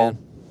that, yeah, Paul. man.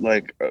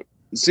 Like, it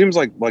seems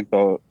like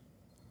the,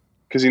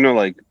 because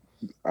like,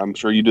 I'm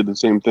sure you did the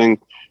same thing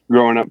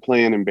growing up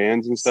playing in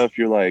bands and stuff.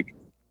 You're like,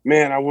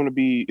 man, I want to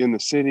be in the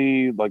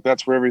city. Like,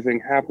 that's where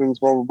everything happens.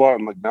 Blah blah blah.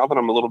 I'm like, now that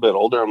I'm a little bit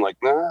older, I'm like,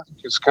 nah,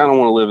 just kind of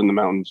want to live in the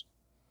mountains.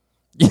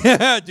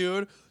 Yeah,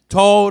 dude.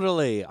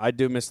 Totally. I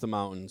do miss the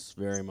mountains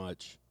very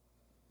much.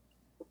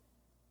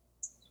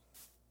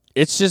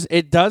 It's just,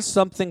 it does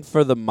something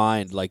for the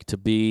mind, like to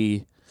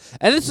be,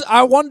 and it's,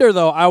 I wonder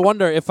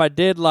if I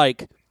did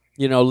like,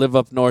 live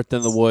up north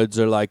in the woods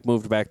or like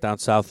moved back down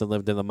south and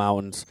lived in the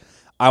mountains,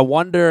 I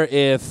wonder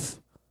if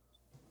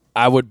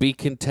I would be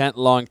content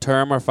long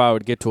term or if I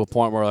would get to a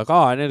point where like,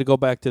 oh, I need to go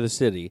back to the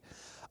city.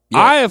 Yeah.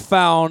 I have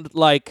found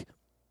like,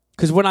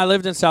 because when I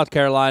lived in South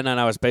Carolina and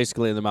I was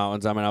basically in the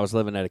mountains, I mean, I was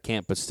living at a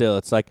camp, but still,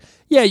 it's like,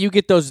 yeah, you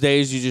get those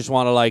days you just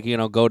want to like,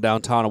 go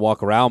downtown and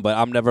walk around, but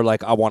I'm never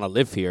like, I want to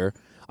live here.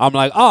 I'm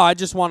like, oh, I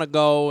just want to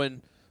go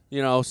and,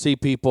 see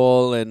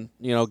people and,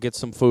 get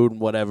some food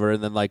and whatever,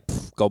 and then, like,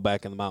 go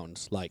back in the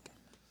mountains. Like,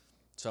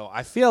 so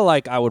I feel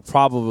like I could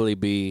probably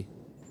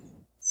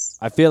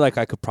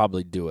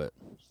do it.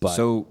 But,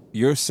 so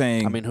you're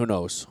saying... I mean, who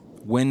knows?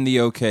 When the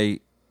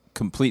OK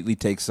completely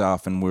takes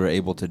off and we're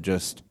able to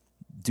just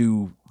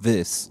do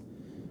this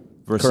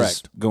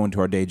versus going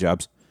to our day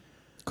jobs...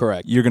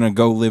 Correct. You're going to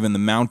go live in the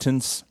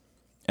mountains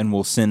and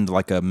we'll send,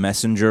 like, a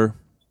messenger...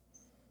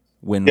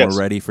 when we're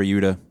ready for you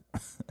to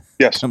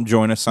come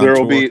join us on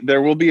tour.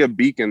 There will be a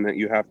beacon that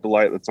you have to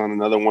light that's on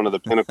another one of the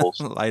pinnacles.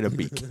 Light a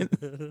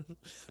beacon.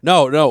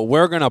 No,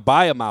 we're going to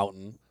buy a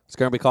mountain. It's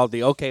going to be called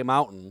the OK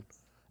Mountain,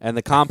 and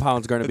the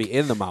compound's going to be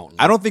in the mountain.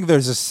 I don't think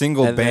there's a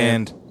single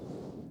band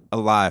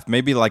alive.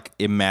 Maybe like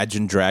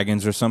Imagine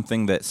Dragons or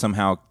something that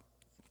somehow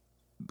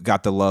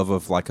got the love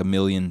of like 1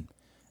 million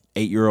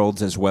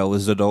 8-year-olds as well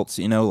as adults,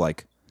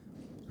 like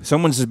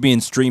someone's just being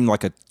streamed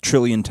like 1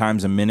 trillion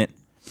times a minute.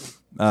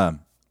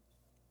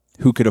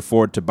 Who could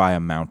afford to buy a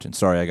mountain?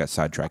 Sorry, I got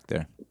sidetracked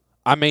there.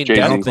 I mean,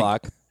 Death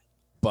Clock,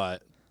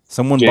 but...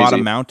 Someone Jay-Z. bought a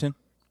mountain?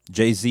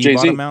 Jay-Z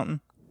bought a mountain?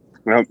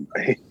 Well,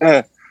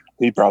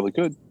 he probably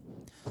could.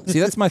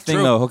 See, that's my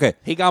thing, though. Okay.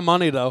 He got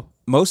money, though.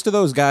 Most of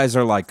those guys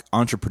are like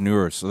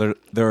entrepreneurs. So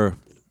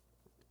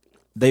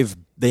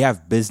they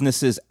have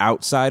businesses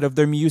outside of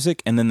their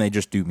music, and then they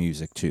just do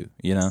music, too,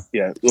 Yeah.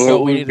 Well,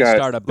 so we need to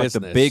start a like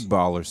business. the big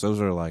ballers. Those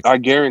are like... I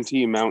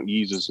guarantee Mount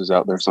Yeezus is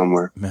out there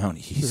somewhere. Mount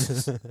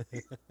Yeezus.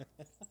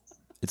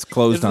 It's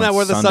closed Isn't on that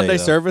where the Sunday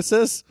though. service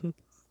is?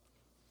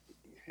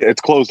 It's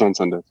closed on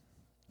Sunday.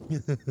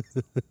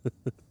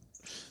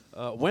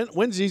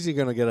 When's Yeezy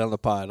going to get on the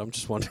pod? I'm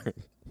just wondering.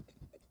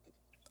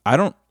 I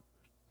don't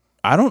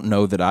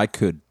know that I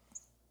could.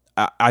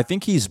 I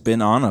think he's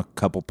been on a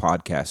couple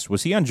podcasts.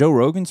 Was he on Joe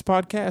Rogan's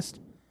podcast?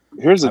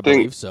 Here's the thing. I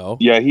believe so.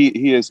 Yeah,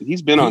 he is.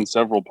 He's been on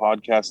several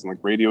podcasts and like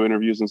radio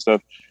interviews and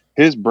stuff.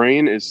 His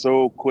brain is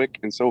so quick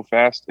and so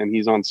fast, and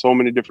he's on so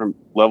many different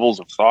levels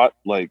of thought.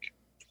 Like,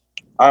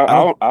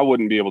 I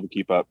wouldn't be able to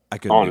keep up. I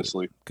couldn't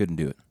honestly couldn't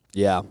do it.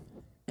 Yeah,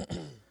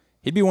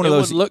 he'd be one of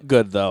those. It would look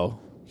good though.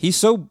 He's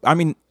so. I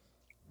mean,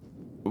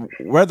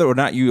 whether or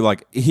not you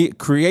like, he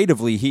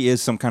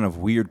is some kind of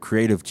weird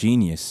creative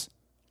genius.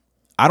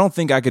 I don't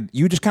think I could.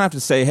 You just kind of have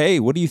to say, "Hey,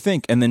 what do you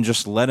think?" and then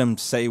just let him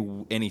say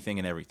anything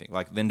and everything.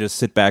 Like, then just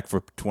sit back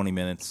for 20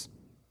 minutes,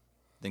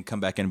 then come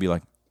back in and be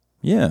like,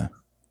 "Yeah,"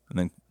 and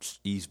then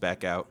just ease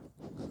back out.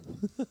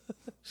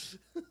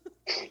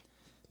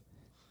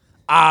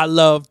 I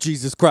love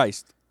Jesus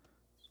Christ.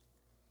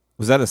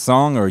 Was that a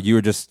song, or you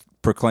were just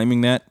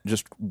proclaiming that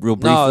just real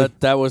briefly? No,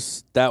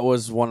 that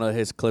was one of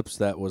his clips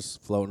that was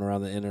floating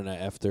around the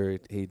internet after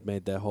he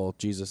made that whole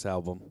Jesus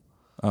album.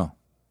 Oh,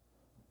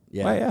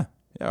 yeah, well, yeah.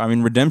 I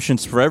mean,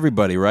 redemption's for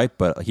everybody, right?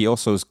 But he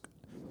also is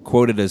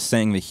quoted as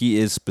saying that he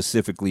is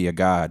specifically a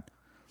God.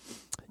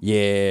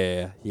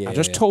 Yeah. I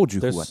just told you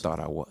who I thought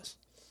I was.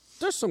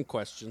 There's some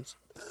questions.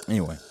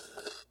 Anyway,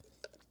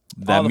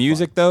 the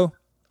music though.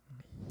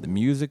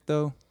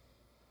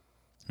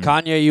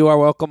 Kanye, you are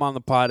welcome on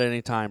the pod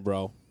anytime,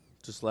 bro.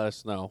 Just let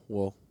us know.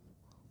 We'll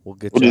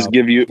get. We'll just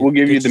give you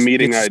the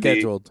meeting ID.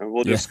 Scheduled. And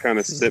we'll just kind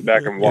of sit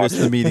back and watch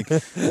the meeting.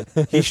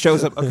 He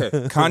shows up. Okay,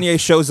 Kanye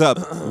shows up.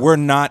 We're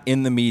not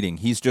in the meeting.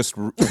 He's just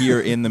here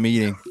in the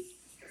meeting.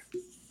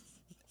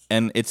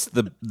 and it's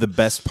the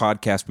best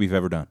podcast we've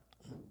ever done.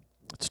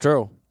 It's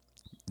true.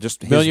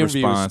 Just his Million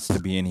response to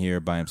being here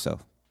by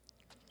himself.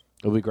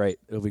 It'll be great.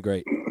 It'll be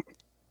great.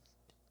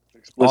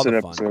 Explicit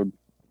the fun. episode.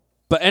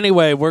 But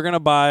anyway, we're going to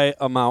buy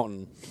a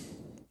mountain,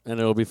 and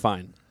it'll be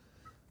fine.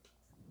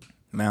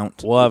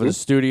 Mount. We'll have a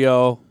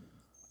studio.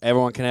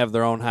 Everyone can have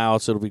their own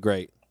house. It'll be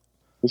great.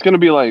 It's gonna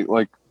be like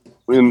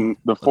in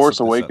The Force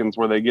look this Awakens,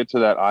 where they get to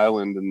that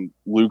island and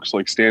Luke's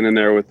like standing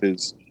there with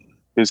his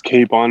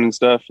cape on and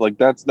stuff. Like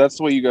that's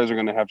the way you guys are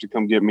gonna have to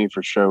come get me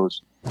for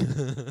shows.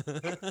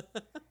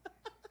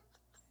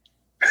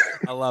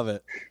 I love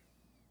it.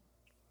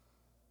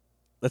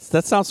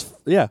 That sounds,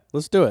 yeah,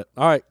 let's do it.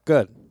 All right,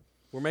 good.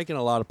 We're making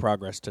a lot of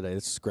progress today.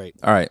 This is great.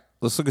 All right,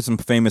 let's look at some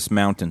famous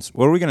mountains.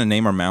 What are we going to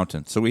name our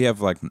mountain? So we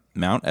have like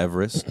Mount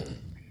Everest,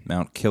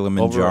 Mount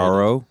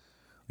Kilimanjaro, Overrated.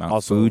 Mount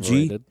Also Fuji,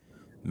 overrated.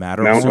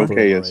 Mount Matterhorn,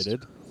 Okayest.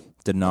 Overrated.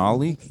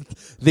 Denali,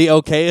 The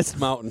okayest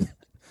mountain.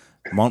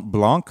 Mont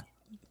Blanc,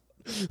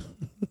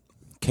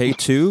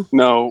 K2.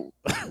 No,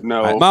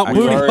 Mount we've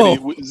Moody.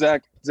 already-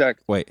 Zach,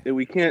 Wait,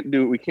 we can't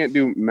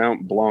do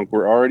Mount Blanc.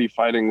 We're already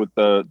fighting with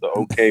the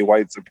okay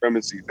white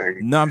supremacy thing.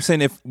 no, I'm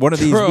saying if one of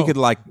these True.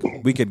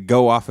 we could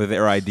go off of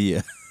their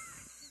idea.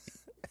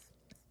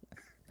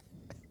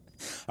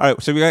 All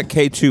right, so we got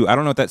K2. I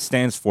don't know what that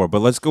stands for, but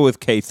let's go with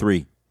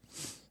K3.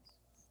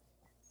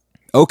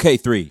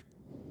 OK3.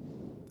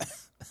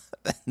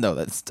 No,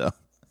 that's dumb.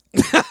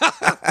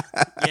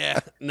 Yeah,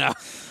 no.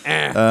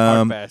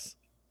 Hard pass.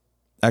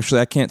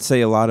 Actually, I can't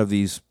say a lot of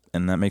these,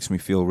 and that makes me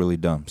feel really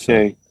dumb.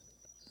 So.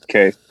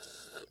 Okay.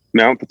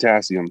 Mount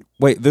Potassium.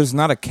 Wait, there's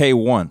not a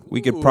K1.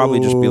 We could probably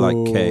just be like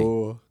K.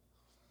 Ooh.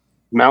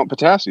 Mount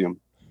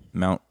Potassium.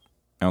 Mount.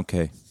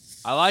 Okay.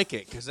 I like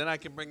it, because then I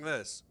can bring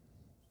this.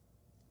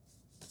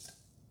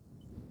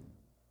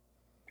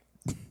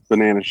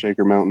 Banana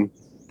Shaker Mountain.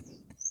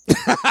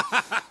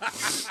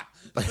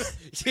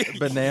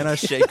 Banana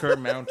Shaker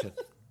Mountain.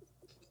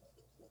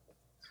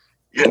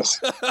 Yes.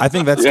 I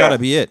think that's Yeah. got to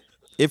be it.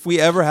 If we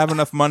ever have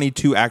enough money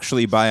to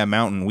actually buy a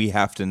mountain, we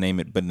have to name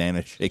it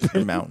Banana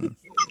Shaker Mountain.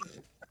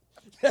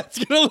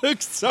 That's going to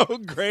look so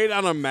great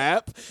on a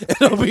map.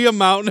 It'll be a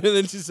mountain, and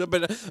then just a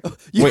banana.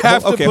 You Wait,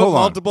 have to okay, put hold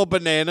on. multiple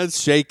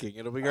bananas shaking.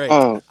 It'll be great.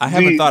 I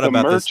haven't thought the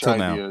about this merch till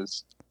now.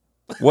 ideas.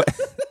 What?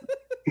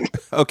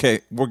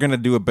 Okay, we're going to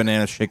do a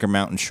Banana Shaker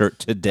Mountain shirt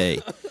today.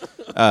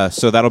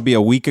 So that'll be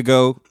a week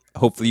ago.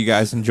 Hopefully you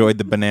guys enjoyed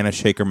the Banana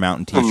Shaker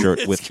Mountain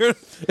t-shirt,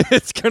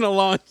 It's gonna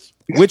launch.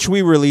 which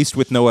we released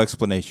with no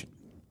explanation.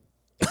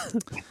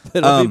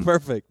 It'll be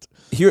perfect.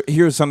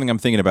 Here's something I'm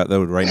thinking about,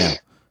 though, right now.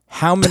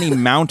 How many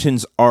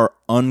mountains are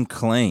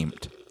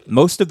unclaimed?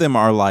 Most of them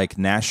are like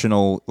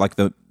national, like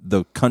the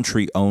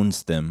country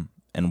owns them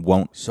and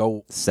won't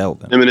sell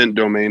them. Eminent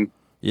domain.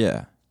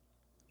 Yeah.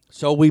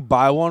 So we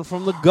buy one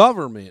from the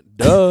government.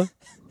 Duh.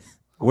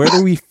 Where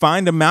do we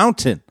find a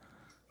mountain?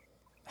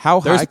 How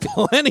There's high?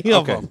 plenty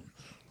of Okay. them.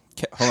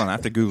 Hold on, I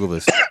have to Google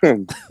this.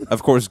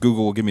 Of course,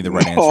 Google will give me the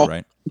right No. answer,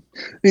 right?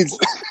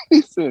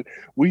 He said,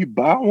 we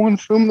buy one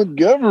from the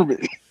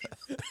government.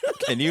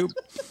 Can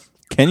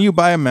you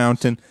buy a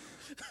mountain?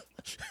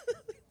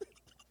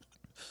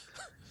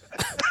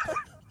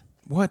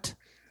 What?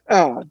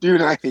 Oh,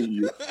 dude, I hate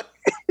you.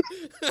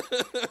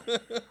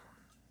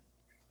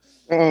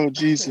 Oh,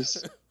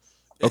 Jesus.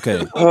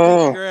 Okay,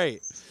 Oh,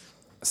 Great.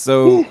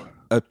 so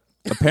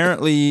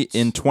apparently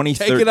in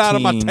 2013, Take it out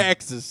of my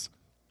taxes.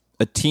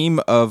 a team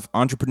of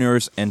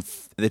entrepreneurs and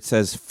it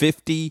says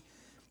 50,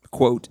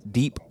 quote,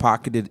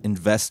 deep-pocketed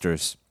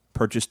investors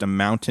purchased a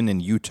mountain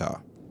in Utah.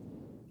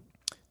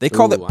 They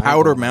call Ooh, it I ain't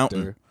Powder going out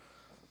Mountain. there.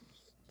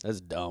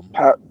 That's dumb.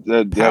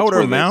 that's Powder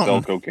where they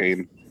Mountain. sell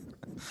cocaine.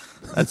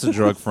 That's a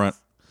drug front.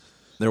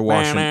 They're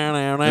washing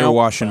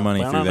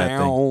money through that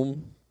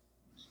thing.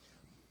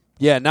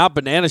 Yeah, not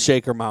Banana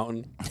Shaker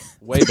Mountain.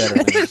 Way better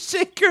name.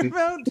 Shaker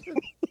Mountain.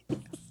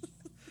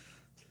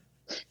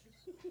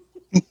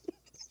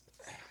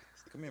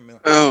 Come here, Millie.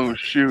 Oh,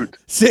 shoot.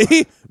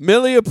 See?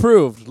 Millie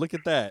approved. Look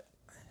at that.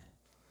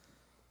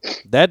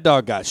 That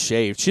dog got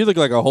shaved. She looked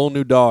like a whole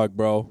new dog,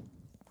 bro.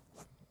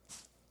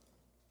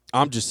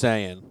 I'm just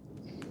saying.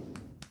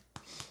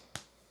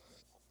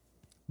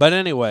 But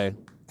anyway,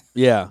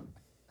 yeah.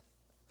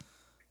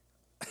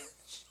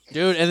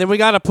 Dude, and then we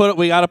gotta put a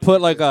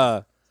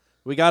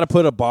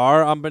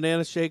bar on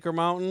Banana Shaker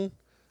Mountain,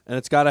 and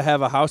it's gotta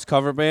have a house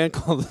cover band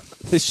called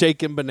the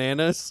Shakin'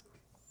 Bananas.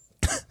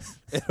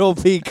 It'll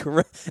be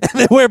great.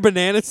 And they wear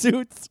banana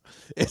suits.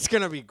 It's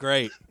gonna be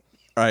great.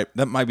 All right,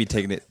 that might be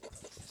taking it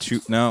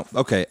too. No,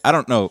 okay, I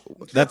don't know.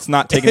 That's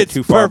not taking it It's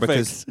too far perfect.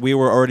 because we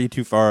were already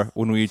too far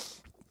when we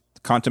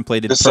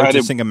contemplated Decided-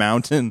 purchasing a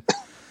mountain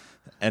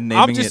and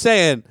naming I'm just it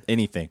saying,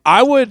 anything.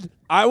 I would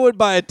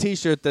buy a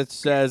T-shirt that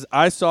says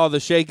 "I saw the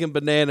Shakin'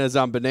 Bananas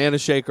on Banana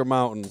Shaker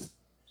Mountain."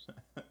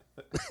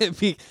 it'd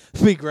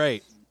be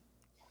great.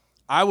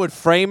 I would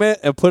frame it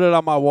and put it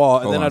on my wall,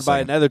 and Hold then on a I'd buy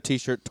second. another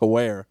T-shirt to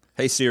wear.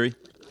 Hey Siri,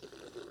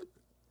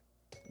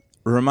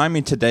 remind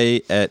me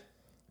today at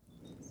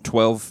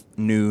 12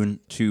 noon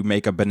to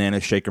make a Banana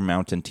Shaker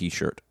Mountain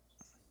T-shirt.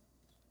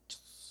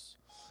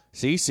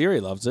 See, Siri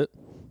loves it.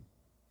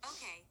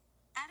 Okay.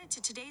 Add it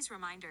to today's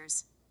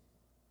reminders.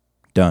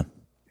 Done.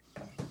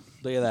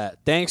 Look at that.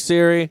 Thanks,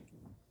 Siri.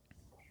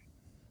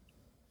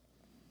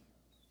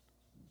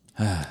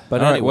 But All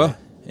right, anyway, well,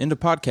 into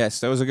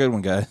podcast. That was a good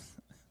one, guys.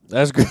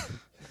 that's good.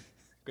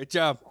 Good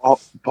job.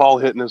 Paul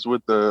hitting us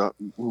with the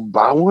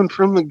buy one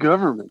from the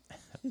government.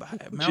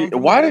 Gee,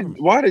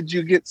 why did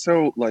you get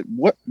so like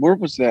what? Where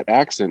was that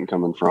accent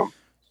coming from?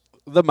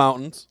 The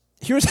mountains.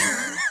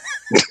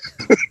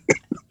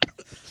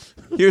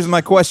 Here's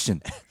my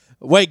question.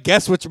 Wait,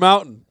 guess which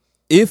mountain?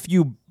 If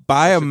you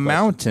buy a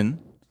mountain,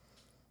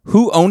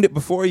 who owned it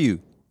before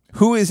you?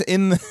 Who is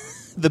in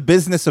the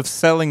business of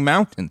selling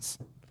mountains?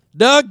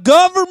 The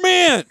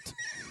government.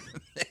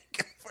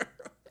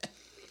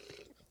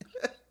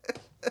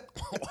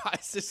 Why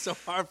is this so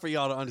hard for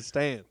y'all to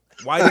understand?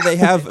 Why do they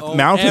have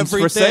mountains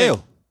for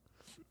sale?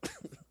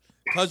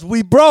 Because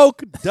we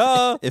broke.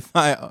 Duh. If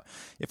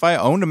I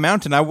owned a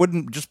mountain, I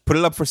wouldn't just put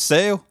it up for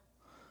sale.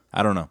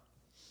 I don't know.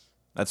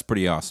 That's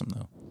pretty awesome,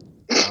 though.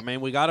 I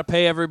mean, we got to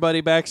pay everybody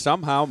back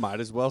somehow.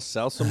 Might as well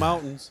sell some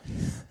mountains.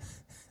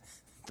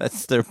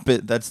 That's their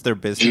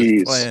business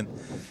Jeez. plan.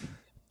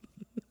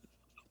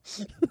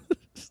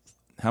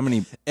 How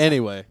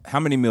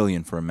many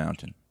million for a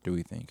mountain do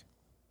we think?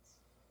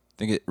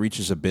 Think it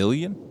reaches $1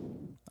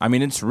 billion? I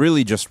mean, it's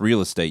really just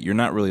real estate. You're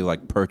not really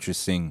like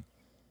purchasing.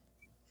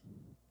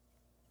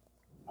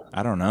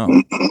 I don't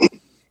know.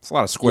 It's a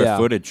lot of square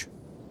footage.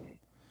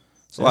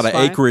 It's a lot of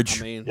acreage.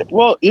 I mean,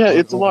 Well, yeah,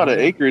 it's a lot of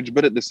acreage,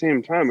 but at the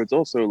same time, it's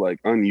also like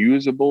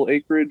unusable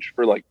acreage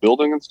for like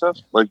building and stuff.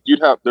 Like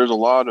there's a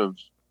lot of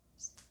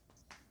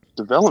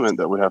development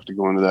that would have to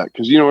go into that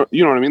because you know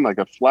what I mean. Like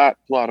a flat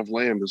plot of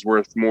land is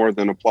worth more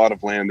than a plot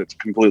of land that's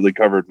completely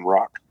covered in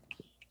rock.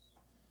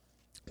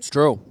 it's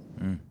true.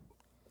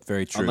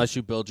 Very true. Unless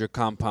you build your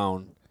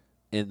compound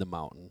in the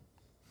mountain.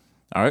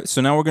 All right, so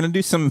now we're going to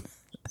do some.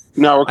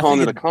 Now we're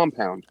calling it a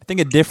compound. I think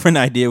a different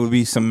idea would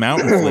be some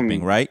mountain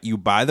flipping, right? You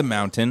buy the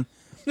mountain,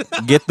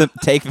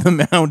 take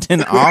the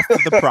mountain off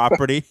of the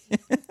property,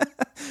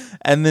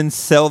 and then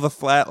sell the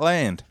flat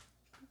land.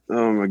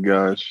 Oh my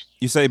gosh!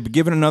 You say,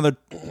 given another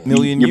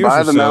million You years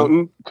buy or the so,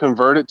 mountain,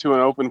 convert it to an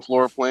open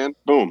floor plan.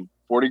 Boom,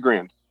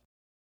 $40,000.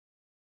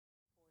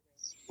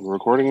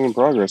 Recording in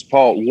progress.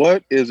 Paul,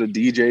 what is a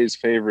DJ's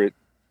favorite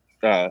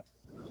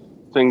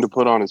thing to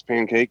put on his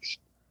pancakes?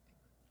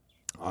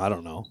 I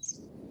don't know.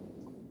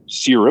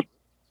 Syrup.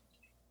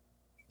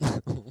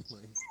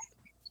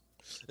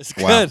 It's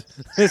Wow. good.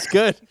 It's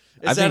good.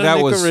 I Is think that that a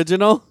Nick was-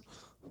 original?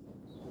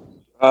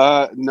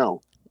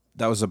 No.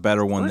 that was a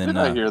better one Where than did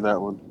I hear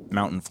that one?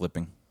 mountain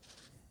flipping.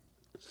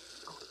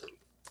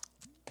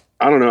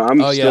 I don't know.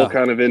 I'm Oh, still yeah.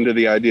 kind of into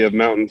the idea of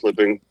mountain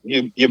flipping.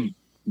 You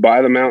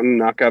buy the mountain,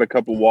 knock out a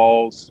couple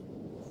walls,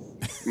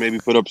 maybe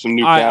put up some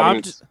new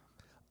cabinets.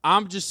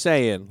 I'm just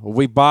saying,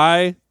 we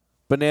buy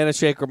Banana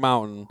Shaker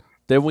Mountain,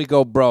 then we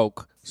go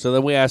broke, so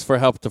then we ask for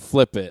help to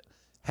flip it.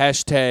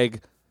 Hashtag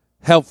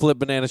help flip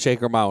Banana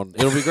Shaker Mountain.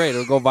 It'll be great.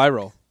 It'll go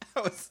viral.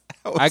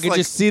 I can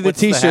just see the what's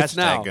t-shirts hashtag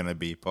now. Gonna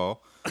be,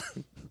 Paul.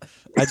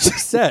 I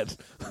just said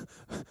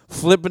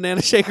flip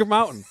Banana Shaker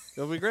Mountain.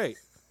 It'll be great.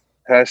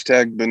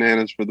 Hashtag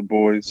bananas for the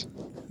boys.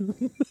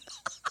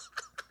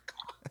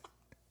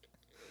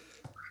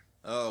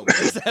 Oh,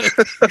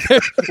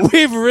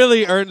 We've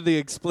really earned the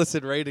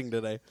explicit rating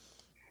today.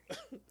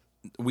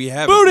 we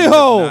have Booty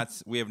hole!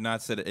 We have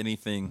not said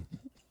anything.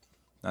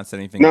 Not said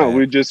anything. No, bad.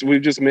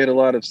 we've just made a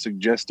lot of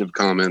suggestive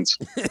comments.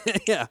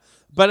 Yeah.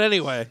 But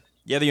anyway,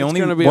 Yeah, the It's only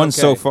gonna be one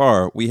so okay.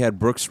 far, we had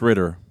Brooks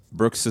Ritter.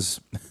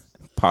 Brooks's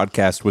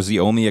podcast was the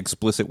only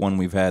explicit one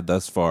we've had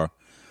thus far.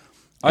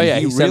 oh And yeah,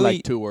 he said really-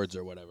 like 2 words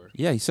or whatever.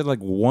 Yeah, he said like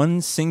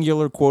one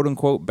singular quote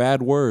unquote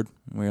bad word.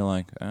 We were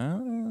like,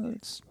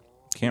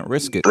 can't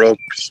risk it.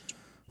 Brooks.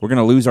 We're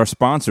gonna lose our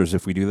sponsors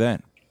if we do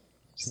that.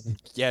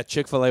 Yeah,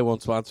 Chick-fil-A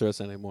won't sponsor us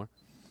anymore.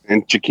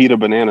 And Chiquita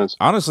Bananas.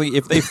 Honestly,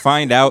 if they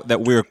find out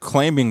that we're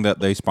claiming that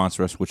they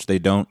sponsor us, which they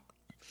don't,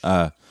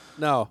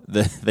 No.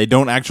 they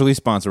don't actually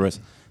sponsor us,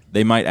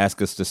 they might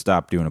ask us to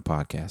stop doing a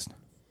podcast.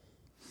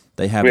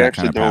 They have We that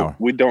actually kind of power.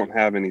 don't. We don't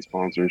have any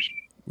sponsors.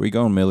 Where you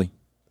going, Millie?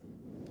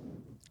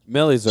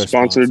 Millie's our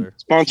Sponsored sponsor.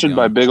 sponsored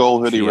by Big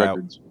Ol' Hoodie She out.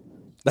 Records.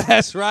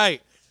 That's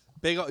right.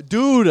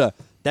 Dude,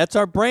 that's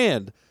our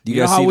brand. You You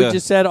know guys how see we the-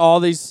 just said all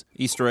these...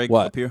 Easter egg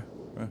What? up here.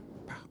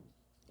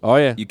 Oh,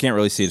 yeah. You can't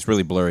really see it. It's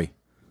really blurry.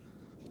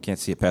 Can't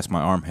see it past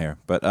my arm hair.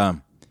 But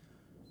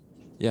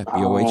yeah,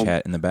 BOH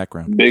hat in the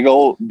background. Big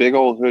ol'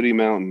 Hoodie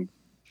Mountain.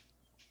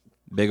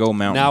 Big old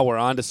mountain. Now we're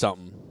on to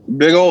something.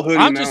 Big Ol' Hoodie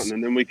I'm Mountain, just-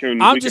 and then we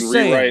can I'm we just can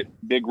saying.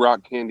 rewrite Big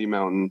Rock Candy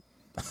Mountain.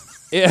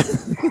 Yeah.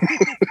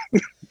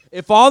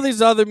 If all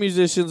these other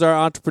musicians are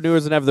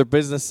entrepreneurs and have their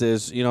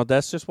businesses, you know,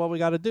 that's just what we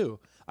got to do.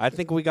 I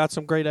think we got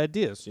some great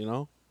ideas, you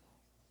know?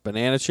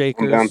 Banana down.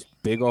 shakers,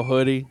 big old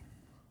hoodie.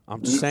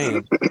 I'm just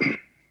saying.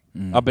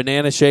 A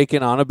banana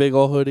shaking on a big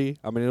old hoodie.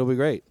 I mean, it'll be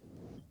great.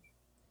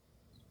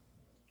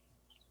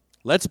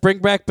 Let's bring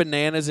back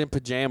bananas in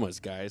pajamas,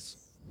 guys.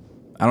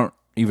 I don't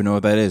even know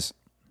what that is.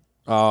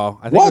 Oh,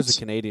 I think it What? was a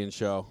Canadian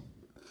show.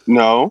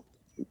 No,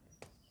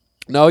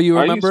 No, you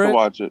I used remember to it?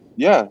 watch it.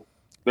 Yeah.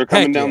 They're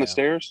coming Heck down yeah. the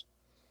stairs.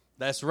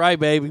 That's right,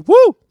 baby.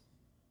 Woo!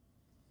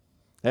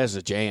 That's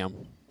a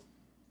jam.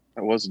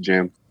 That was a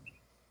jam.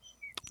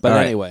 But All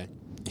right. anyway,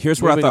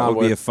 Here's what I moving thought would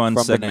be onward a fun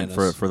from segment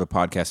bananas. for the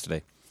podcast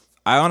today.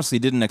 I honestly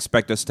didn't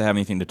expect us to have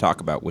anything to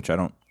talk about, which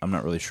I'm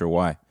not really sure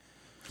why.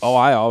 Oh,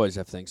 I always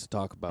have things to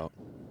talk about.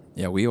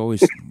 Yeah, we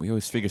always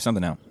figure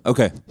something out.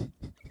 Okay.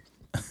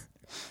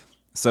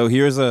 So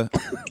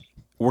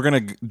we're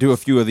going to do a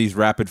few of these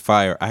rapid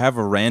fire. I have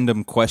a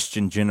random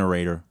question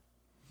generator.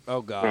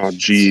 Oh gosh. Oh,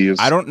 jeez.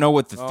 I don't know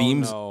what the Oh,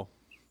 themes no.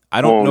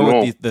 I don't Oh, know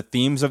no. what the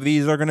themes of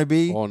these are going to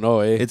be. Oh no,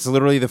 eh? It's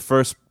literally the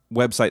first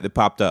website that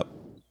popped up.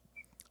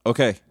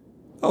 Okay.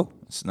 Oh,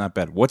 it's not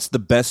bad. What's the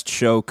best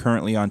show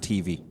currently on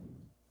TV?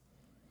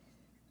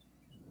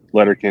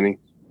 Letterkenny.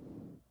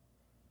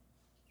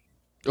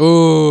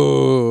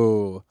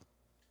 Ooh.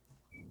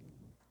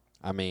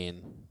 I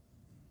mean,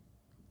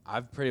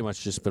 I've pretty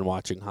much just been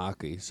watching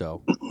hockey,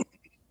 so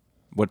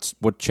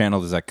What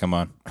channel does that come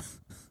on?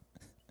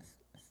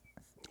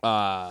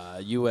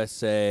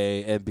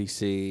 USA,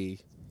 NBC.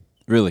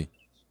 Really?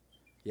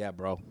 Yeah,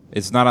 bro.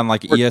 It's not on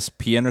like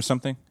ESPN or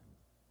something?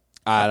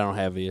 I don't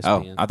have Oh,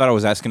 ESPN. I thought I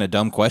was asking a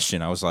dumb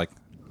question. I was like,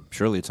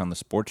 surely it's on the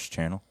sports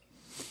channel.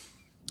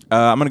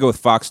 I'm going to go with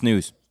Fox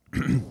News.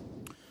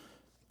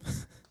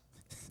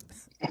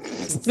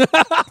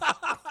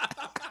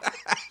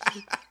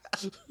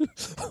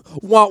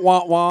 Wah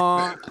wah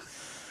wah.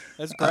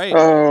 That's great.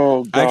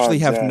 Oh, God. I actually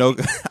have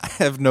Zach. I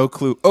have no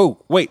clue. Oh,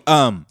 wait.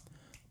 I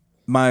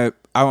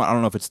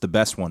don't know if it's the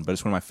best one, but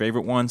it's one of my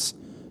favorite ones.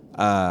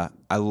 I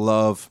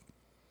love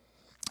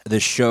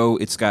this show.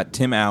 It's got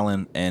Tim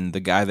Allen and the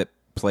guy that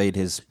played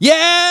his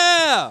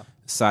Yeah,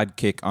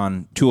 sidekick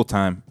on Tool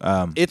Time.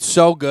 it's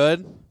so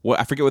good.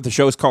 I forget what the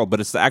show is called, but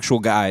it's the actual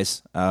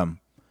guys. And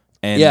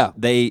Yeah.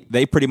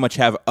 they pretty much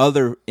have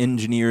other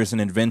engineers and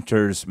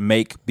inventors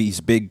make these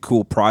big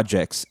cool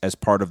projects as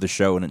part of the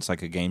show, and it's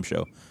like a game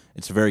show.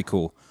 It's very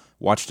cool.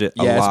 Watched it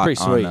a Yeah, it's lot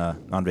pretty sweet.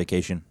 on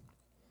vacation.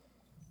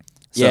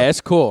 So, Yeah,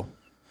 it's cool.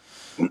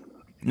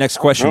 Next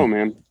question. Oh,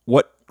 man.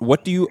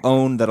 What do you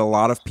own that a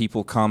lot of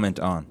people comment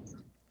on?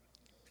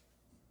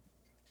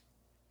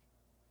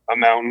 A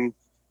mountain.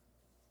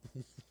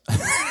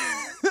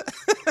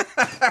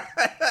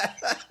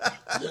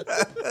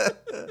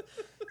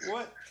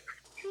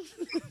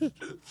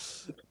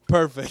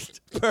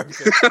 Perfect.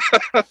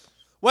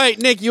 Wait,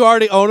 Nick, you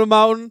already own a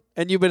mountain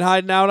and you've been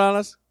hiding out on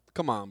us?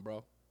 Come on,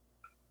 bro.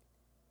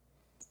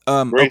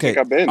 Where do you think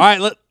I've been? All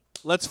right,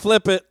 let's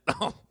flip it.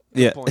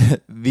 Yeah,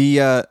 point.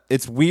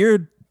 it's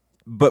weird,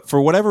 but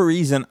for whatever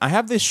reason, I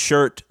have this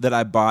shirt that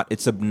I bought.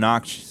 It's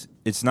obnoxious.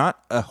 It's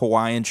not a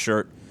Hawaiian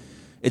shirt.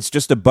 It's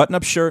just a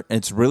button-up shirt, and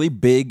it's really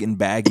big and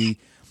baggy,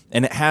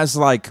 and it has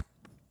like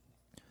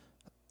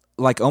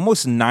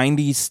almost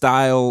 90s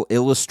style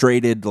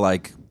illustrated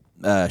like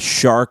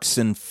sharks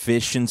and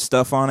fish and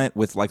stuff on it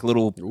with like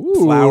little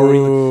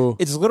flowery.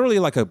 It's literally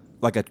like a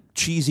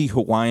cheesy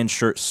Hawaiian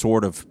shirt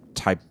sort of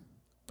type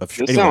of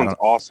shirt. This sounds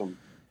awesome.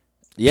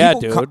 Yeah,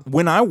 People dude.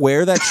 when I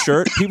wear that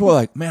shirt, people are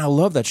like, "Man, I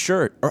love that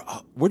shirt." Or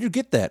 "Where'd you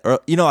get that?" Or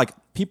like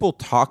people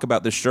talk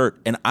about this shirt,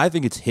 and I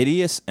think it's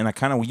hideous, and I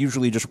kind of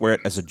usually just wear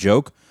it as a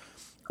joke,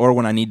 or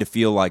when I need to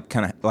feel like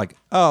kind of like,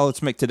 "Oh,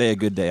 let's make today a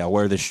good day. I'll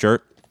wear this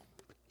shirt."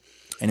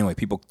 Anyway,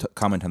 people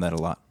comment on that a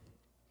lot.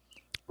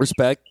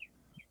 Respect.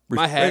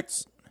 My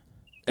hats.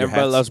 Your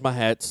Everybody hats? loves my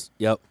hats.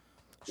 Yep.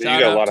 Yeah, Shout you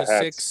got a out lot to of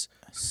hats.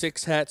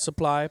 six hat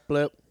supply.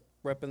 Blip.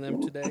 Repping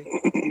them today.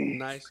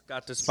 Nice.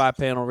 Got this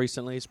 5-panel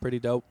recently. It's pretty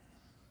dope.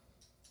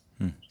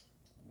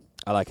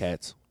 I like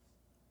hats.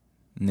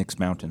 Nick's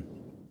Mountain.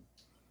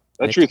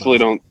 I Next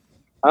truthfully one.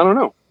 I don't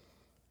know.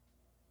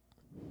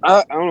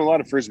 I own a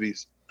lot of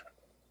Frisbees.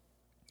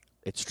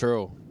 It's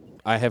true.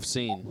 I have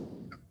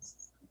seen.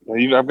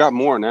 I've got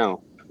more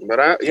now. But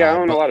I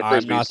own a lot of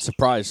I'm not Frisbees.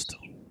 surprised.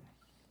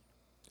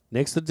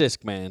 Nick's the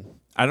disc man.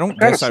 I don't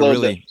Kind guess of I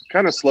really.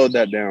 slowed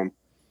that down.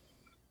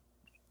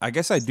 I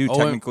guess I do Oh,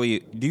 technically.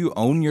 Do you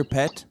own your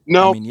pet?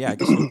 No. I mean, yeah, I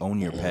guess you own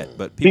your pet,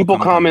 but People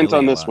comment Billy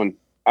on a this lot. one.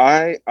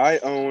 I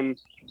own.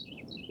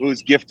 It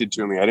was gifted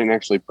to me. I didn't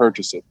actually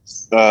purchase it.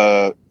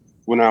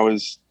 When I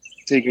was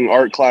taking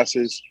art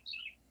classes,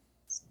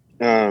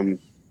 at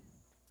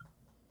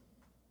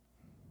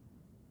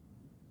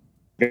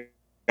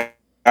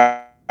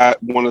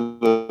one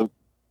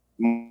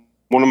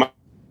of my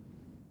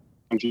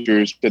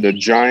teachers did a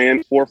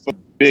giant 4-foot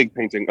big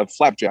painting of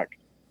Flapjack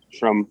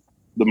from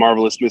the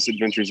Marvelous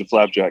Misadventures of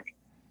Flapjack,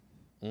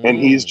 and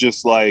he's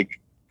just like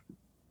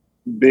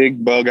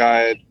big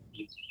bug-eyed.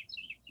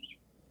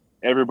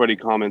 Everybody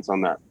comments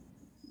on that.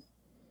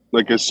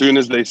 Like as soon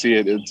as they see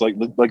it, it's like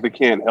they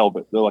can't help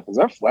it. They're like, "Is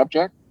that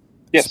Flapjack?"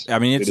 Yes. I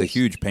mean, it's it a is.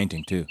 huge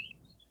painting too.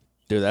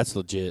 Dude, that's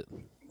legit.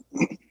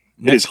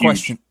 Next is huge.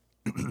 question: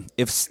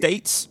 If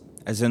states,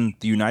 as in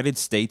the United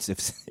States,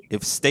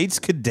 if states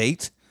could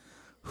date,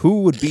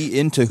 who would be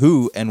into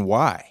who and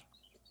why?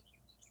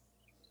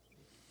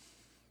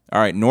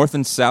 All right, North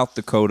and South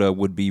Dakota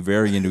would be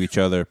very into each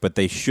other, but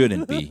they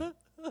shouldn't be.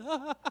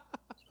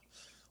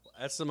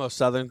 That's the most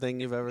southern thing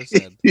you've ever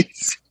said.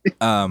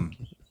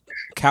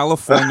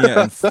 California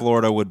and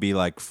Florida would be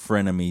like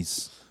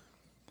frenemies.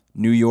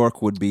 New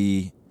York would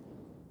be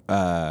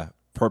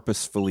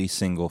purposefully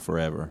single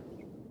forever.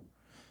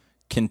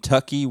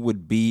 Kentucky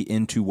would be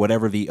into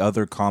whatever the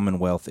other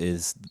Commonwealth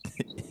is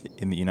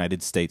in the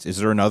United States. Is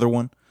there another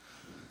one?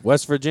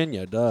 West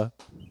Virginia, duh.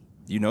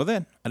 You know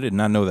that? I did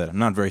not know that. I'm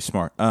not very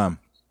smart. No,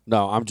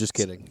 I'm just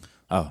kidding.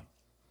 Oh.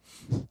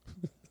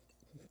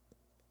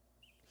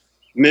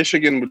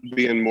 Michigan would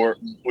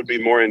be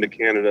more into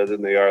Canada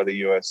than they are the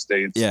U.S.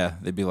 states. Yeah,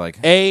 they'd be like,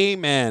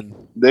 Amen.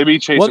 They'd be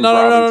chasing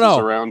provinces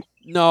around.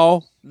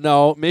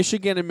 No.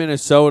 Michigan and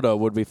Minnesota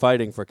would be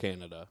fighting for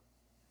Canada.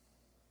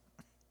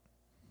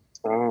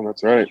 Oh,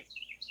 that's right.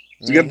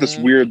 So you got this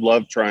weird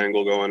love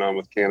triangle going on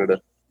with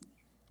Canada.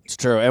 It's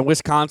true. And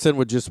Wisconsin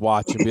would just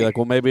watch and be like,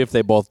 well, maybe if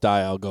they both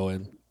die, I'll go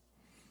in.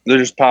 They're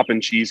just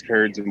popping cheese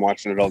curds and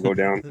watching it all go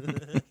down.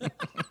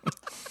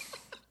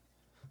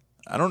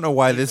 I don't know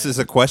why this is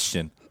a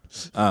question.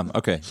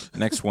 Okay,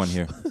 next one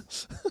here.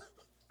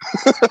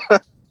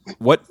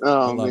 What?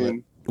 Oh,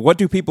 man. What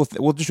do people?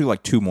 We'll just do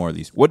like two more of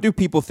these. What do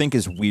people think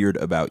is weird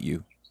about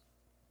you?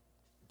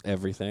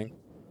 Everything.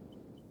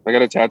 I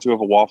got a tattoo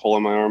of a waffle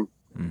on my arm.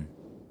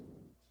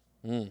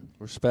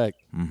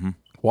 Respect. Mm-hmm.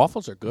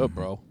 Waffles are good,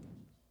 bro.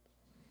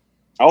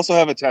 I also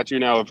have a tattoo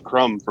now of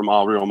Crumb from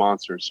All Real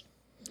Monsters.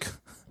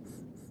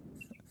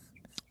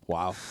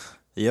 Wow.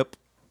 Yep.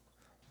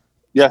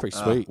 Yeah. Pretty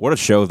sweet. What a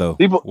show, though.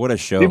 What a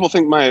show. People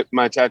think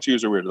my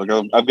tattoos are weird. Like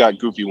I've got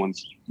goofy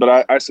ones,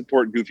 but I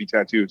support goofy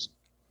tattoos.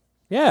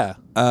 Yeah.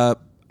 I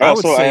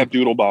have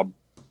Doodle Bob.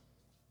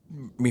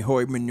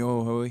 Mihoy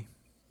Minohoy.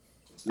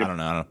 I don't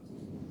know.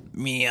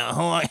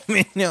 Mihoy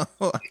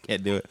Minohoy. I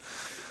can't do it.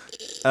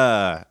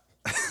 I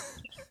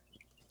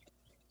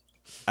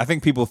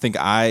think people think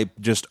I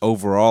just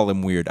overall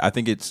am weird. I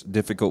think it's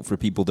difficult for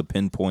people to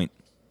pinpoint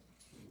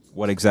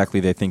what exactly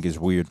they think is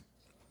weird.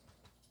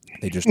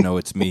 They just know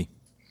it's me.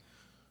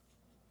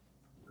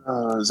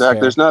 Zach,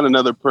 there's not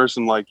another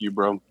person like you,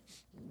 bro.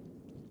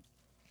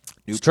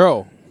 It's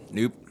true.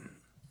 Nope.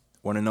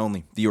 One and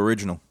only. The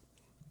original.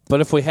 But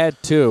if we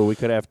had two, we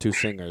could have two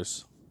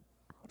singers.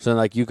 So,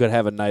 like, you could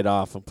have a night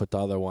off and put the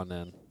other one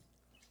in.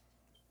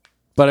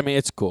 But, I mean,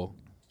 it's cool.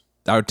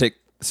 I would take...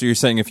 So you're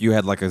saying if you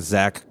had, like, a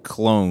Zach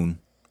clone,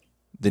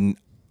 then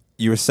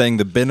you were saying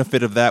the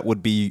benefit of that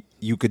would be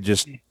you could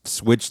just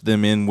switch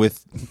them in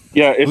with...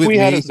 Yeah, if we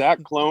had me. a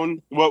Zach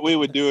clone, what we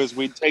would do is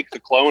we'd take the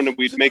clone and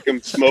we'd make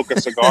him smoke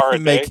a cigar a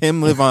day. Make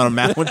him live on a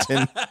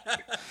mountain.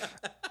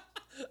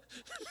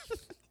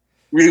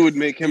 We would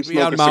make him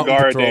smoke a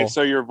cigar a day, Patrol.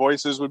 so your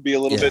voices would be a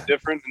little bit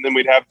different, and then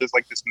we'd have this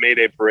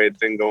Mayday parade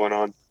thing going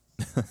on.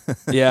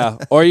 Yeah.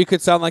 Or you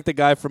could sound like the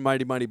guy from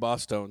Mighty Mighty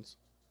Boss Tones.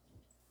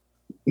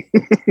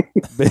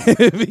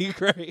 It'd be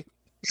great.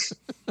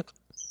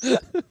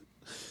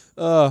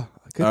 Good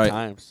right.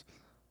 times.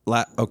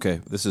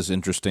 Okay, this is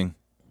interesting.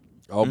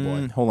 Oh,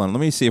 boy. Hold on. Let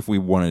me see if we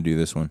want to do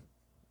this one.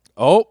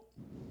 Oh.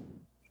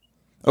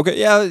 Okay,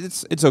 yeah,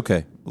 it's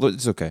okay.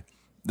 It's okay.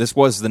 This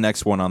was the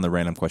next one on the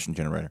random question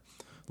generator.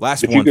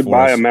 Last If one you could for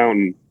buy us. a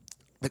mountain,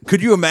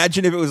 Could you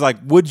imagine if it was like,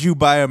 would you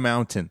buy a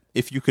mountain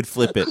if you could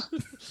flip it?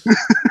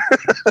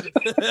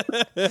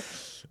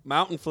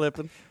 Mountain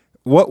flipping.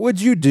 What would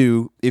you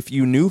do if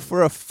you knew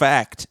for a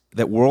fact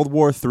that World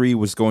War III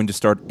was going to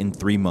start in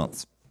 3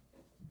 months?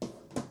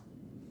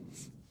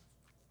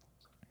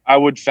 I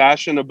would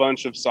fashion a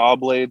bunch of saw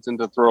blades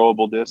into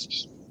throwable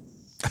discs.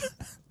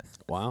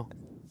 Wow.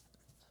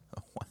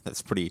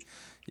 That's pretty...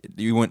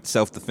 You went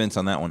self-defense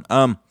on that one.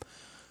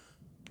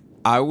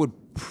 I would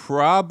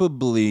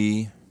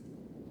probably...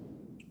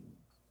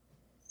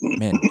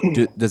 Man,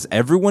 does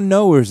everyone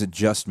know, or is it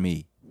just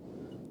me?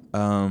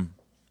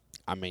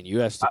 I mean,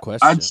 you asked the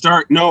question. I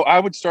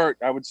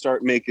would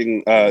start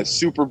making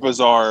super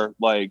bizarre,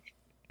 like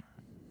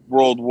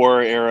World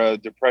War era,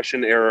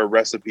 Depression era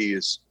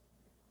recipes,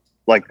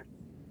 like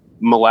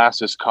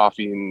molasses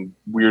coffee and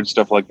weird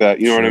stuff like that.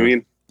 You know what I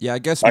mean? Yeah, I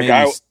guess Like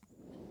maybe...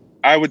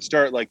 I would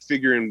start like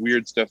figuring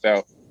weird stuff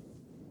out.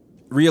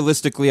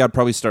 Realistically, I'd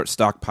probably start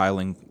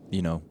stockpiling,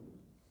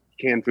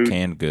 Canned food.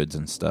 canned goods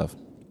and stuff.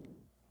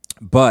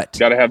 But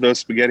Got to have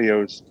those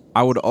SpaghettiOs.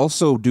 I would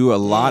also do a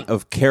lot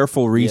of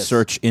careful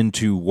research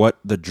into what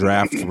the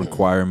draft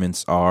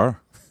requirements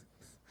are,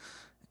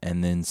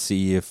 and then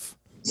see if...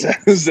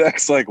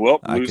 Zach's like, well,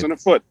 losing a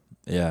foot.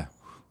 Yeah.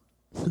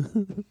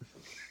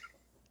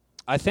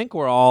 I think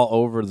we're all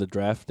over the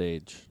draft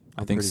age.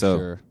 I think pretty so.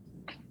 Sure.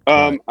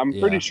 I'm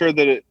pretty sure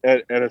that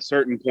at a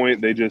certain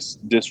point they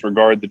just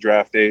disregard the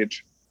draft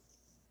age.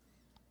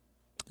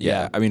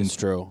 Yeah, I mean, it's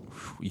true.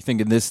 You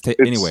think in this...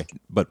 anyway,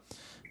 but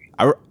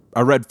I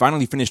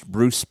finally finished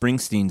Bruce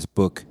Springsteen's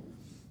book,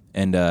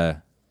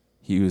 and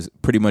he was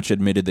pretty much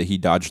admitted that he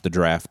dodged the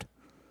draft,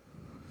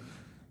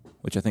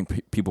 which I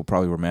think people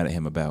probably were mad at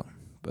him about.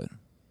 But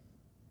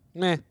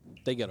Meh,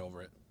 they get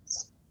over it.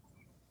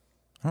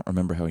 I don't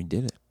remember how he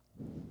did it.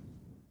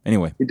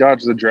 Anyway. He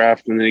dodged the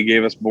draft, and then he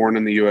gave us Born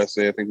in the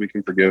USA. I think we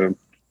can forgive him.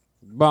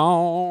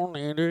 Born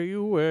in the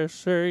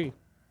USA.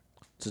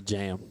 It's a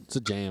jam. It's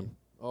a jam.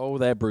 Oh,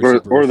 that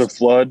Bruce. Or the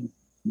flood.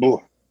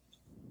 Boo.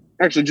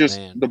 Actually, just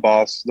Man. the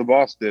boss. The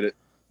boss did it.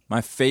 My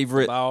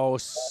favorite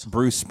Boss.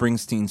 Bruce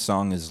Springsteen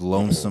song is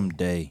 "Lonesome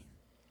Day."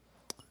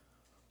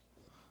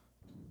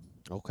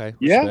 Okay.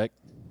 Yeah. Respect.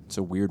 It's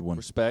a weird one,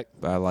 Respect.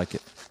 but I like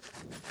it.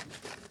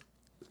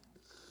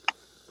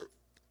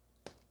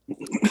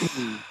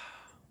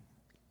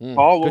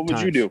 Paul, what good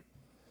would you times.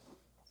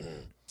 do?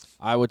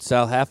 I would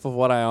sell half of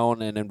what I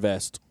own and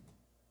invest.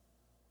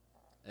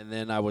 And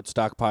then I would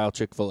stockpile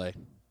Chick-fil-A.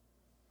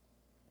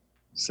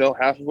 Sell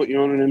half of what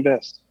you own and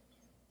invest.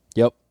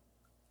 Yep.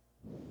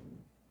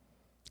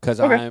 Because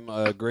Okay. I'm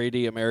a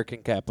greedy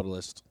American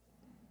capitalist.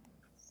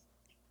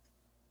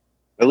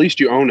 At least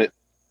you own it.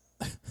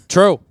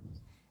 True.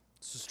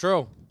 This is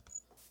true.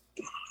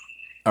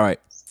 All right,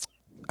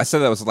 I said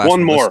that was the last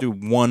One one. Let's more.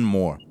 do one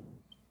more.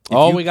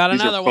 We got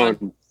These are another one.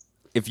 fun.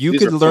 If you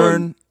These could are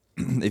learn,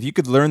 if you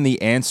could learn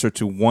the answer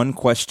to one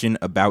question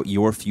about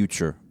your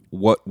future,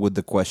 what would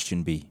the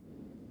question be?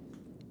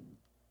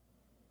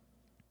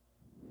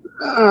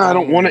 I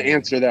don't want to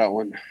answer that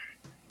one.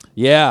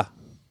 Yeah.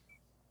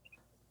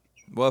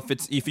 Well,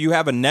 if you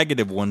have a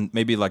negative one,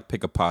 maybe like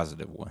pick a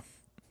positive one.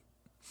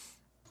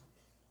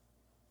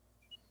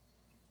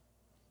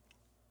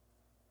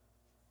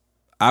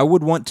 I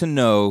would want to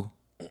know.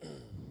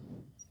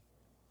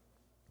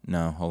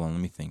 No, hold on,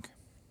 let me think.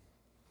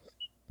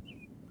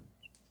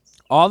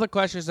 All the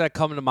questions that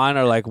come to mind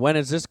are like, when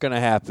is this going to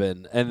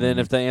happen? And then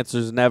if the answer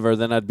is never,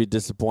 then I'd be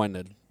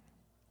disappointed.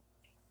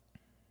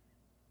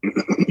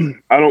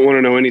 I don't want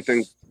to know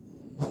anything.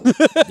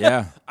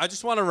 Yeah, I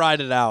just want to ride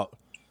it out.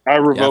 I yeah, I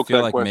revoke feel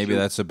that like question. maybe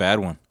that's a bad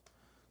one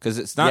because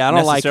it's not Yeah, I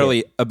don't like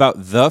necessarily about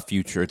the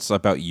future; it's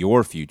about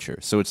your future.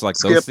 So it's like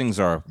those Skip. things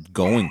are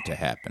going to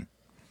happen.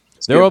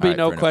 There will All be right,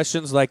 no fair enough.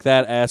 questions like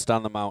that asked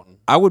on the mountain.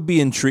 I would be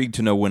intrigued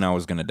to know when I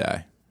was going to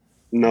die,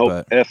 Nope.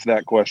 but- F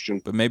that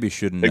question. but maybe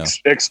shouldn't know.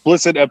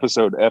 Explicit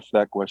episode. F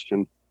that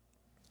question.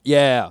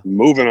 Yeah,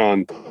 Moving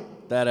on.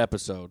 that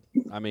episode.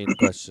 I mean,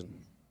 question.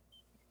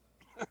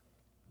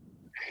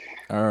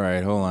 All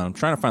right, hold on. I'm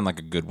trying to find like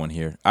a good one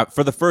here.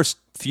 For the first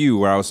few,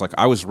 where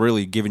I was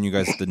really giving you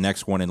guys the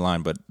next one in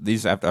line, but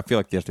these I feel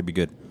like they have to be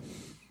good.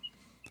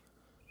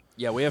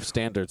 Yeah, we have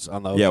standards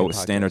on the Yeah, OK with podcast.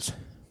 standards.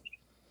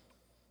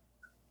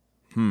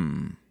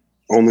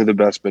 Only the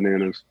best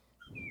bananas.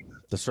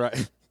 That's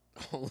right.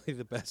 Only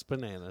the best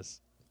bananas.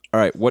 All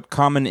right, what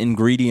common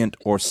ingredient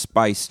or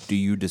spice do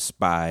you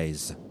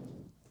despise?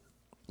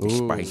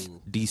 Spice,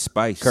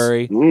 despice.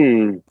 Curry.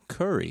 Mmm.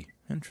 Curry.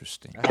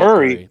 Interesting. I hate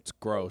Curry. It's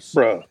gross.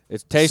 Bruh.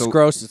 It tastes So-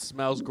 gross. It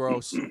smells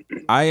gross.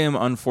 I am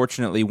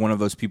unfortunately one of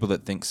those people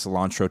that think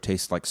cilantro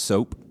tastes like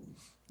soap,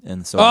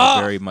 and so Ah!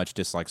 I very much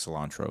dislike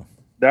cilantro.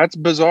 That's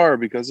bizarre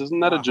because isn't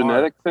that a Not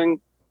genetic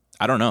thing?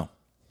 I don't know.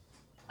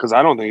 Because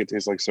I don't think it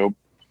tastes like soap.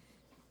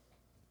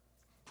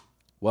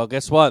 Well,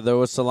 guess what? There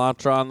was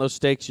cilantro on those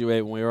steaks you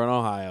ate when we were in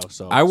Ohio.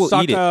 So I will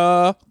eat it.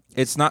 Sucker.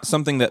 It's not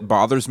something that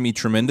bothers me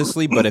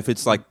tremendously, but if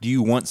it's like, do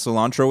you want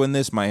cilantro in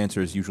this? My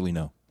answer is usually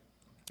no.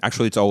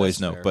 Actually, it's always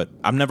That's no, fair. but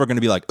I'm never going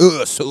to be like,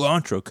 ugh,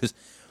 cilantro, because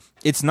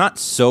it's not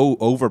so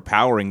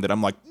overpowering that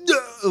I'm like,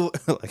 ugh.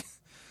 Like,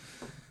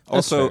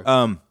 also,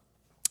 fair.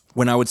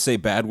 when I would say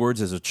bad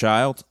words as a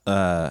child,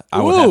 I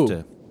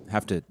would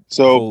have to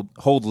So-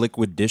 hold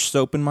liquid dish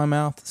soap in my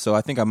mouth. So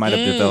I think I might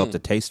have developed a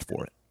taste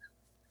for it.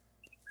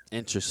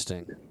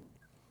 Interesting.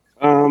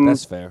 Um,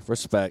 That's fair.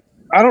 Respect.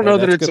 I don't Hey, know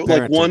that that's it's good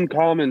like parenting. one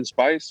common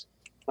spice.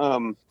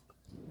 But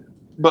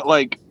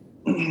like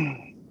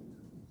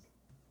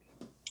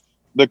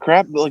the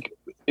crap, like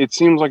it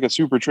seems like a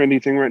super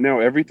trendy thing right now.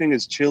 Everything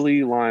is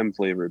chili lime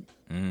flavored,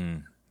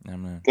 I'm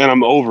not- and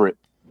I'm over it.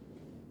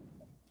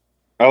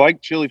 I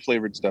like chili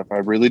flavored stuff, I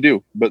really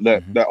do. But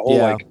that whole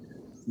Yeah. like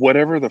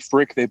whatever the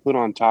frick they put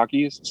on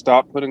Takis,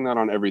 stop putting that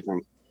on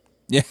everything.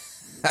 Yeah.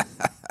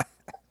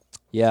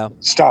 Yeah,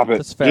 Stop it.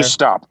 That's fair. Just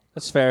stop.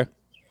 that's fair.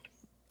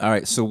 All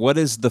right, so what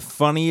is the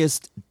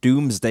funniest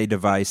doomsday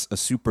device a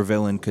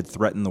supervillain could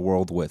threaten the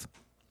world with?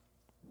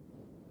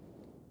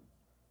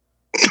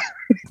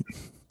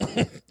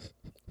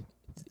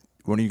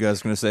 One of you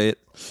guys going to say it?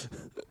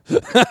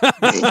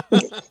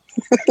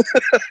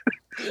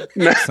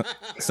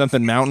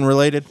 Something mountain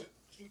related?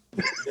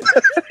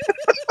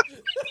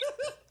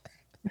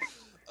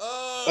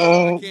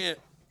 I can't.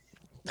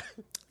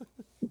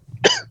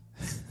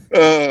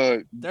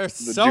 The There's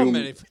so doom-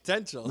 many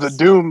potentials. the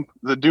doom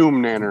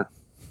nanner.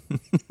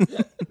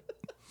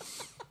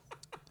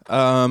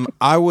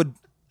 I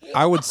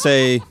would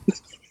say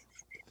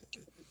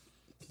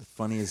the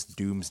funniest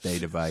doomsday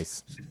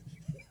device.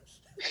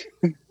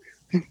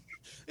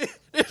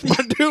 My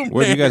doom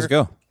Where do you guys nanner.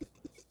 go?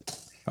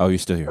 Oh, you're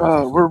still here.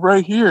 We're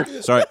right here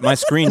Sorry, my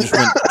screen just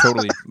went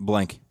totally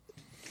blank.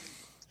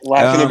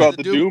 laughing Um, about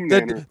the doom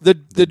nanner. The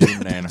Doom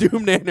nanner.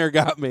 doom nanner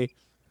got me.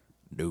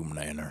 Doom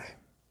nanner.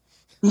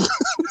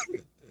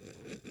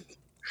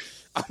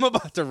 I'm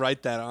about to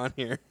write that on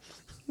here.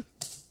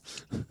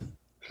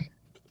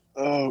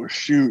 Oh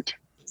shoot!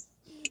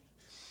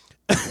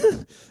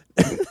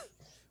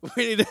 We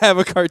need to have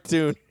a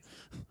cartoon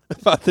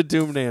about the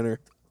doom nanner.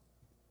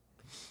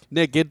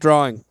 Nick, get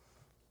drawing.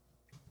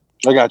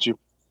 I got you.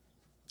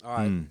 All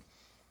right.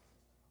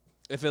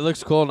 If it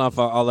looks cool enough,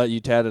 I'll let you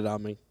tat it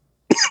on me.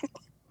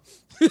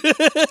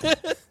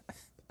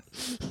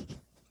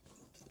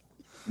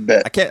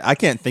 Bet. I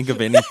can't think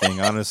of anything,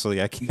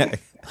 honestly. I can't.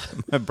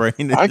 My brain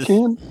is I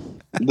can.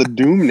 The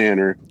Doom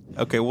Nanner.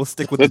 Okay, we'll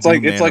stick with It's the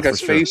like Doom it's like Nano a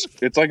for sure. space.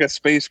 It's like a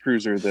space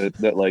cruiser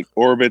that like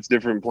orbits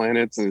different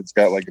planets, and it's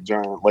got like a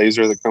giant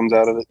laser that comes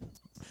out of it.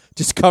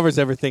 Just covers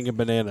everything in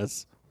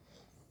bananas.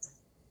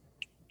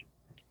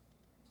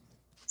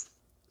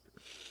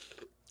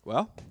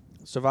 Well,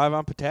 survive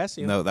on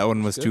potassium. No, that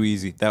one was Good. too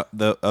easy.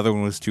 The other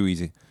one was too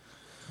easy.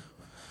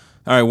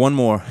 All right, one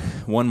more.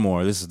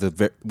 This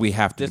is we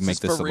have to This make is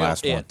this for the real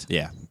last one. it.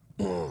 Yeah.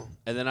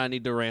 And then I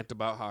need to rant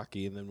about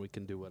hockey, and then we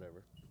can do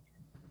whatever.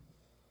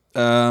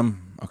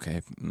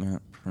 Okay.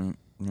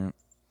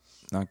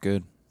 Not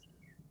good.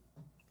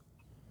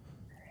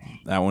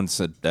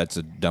 That's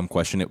a dumb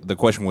question. The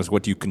question was,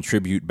 what do you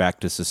contribute back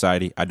to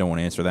society? I don't want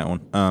to answer that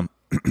one.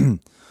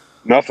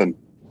 Nothing.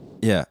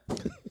 Yeah.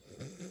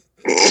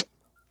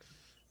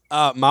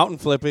 Mountain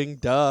flipping,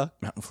 duh.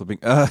 Mountain flipping.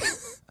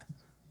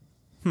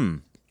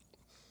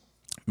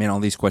 Man, all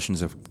these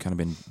questions have kind of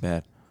been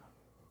bad.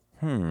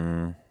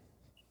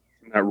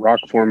 That rock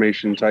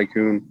formation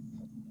tycoon.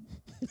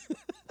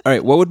 All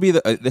right, what would be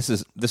the? This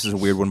is a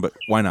weird one, but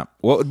why not?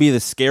 What would be the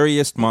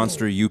scariest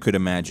monster you could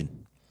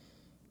imagine?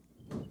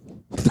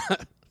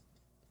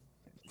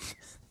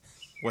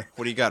 What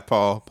do you got,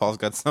 Paul? Paul's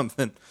got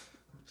something.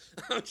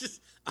 I'm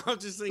just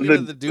thinking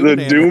of the Doom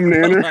Nanner. Doom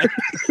Nanner.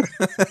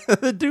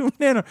 The Doom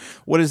Nanner.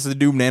 What is the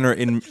Doom Nanner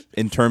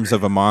in terms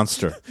of a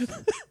monster?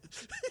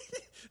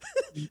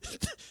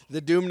 The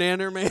Doom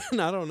Nanner, man?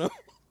 I don't know.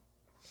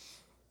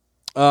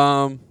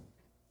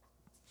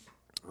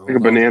 Like a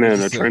banana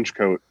in a trench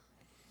coat.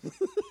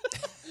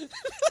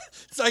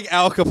 It's like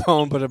Al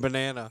Capone, but a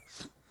banana.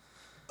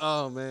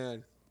 Oh,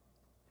 man.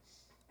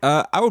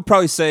 I would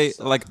probably say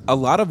like a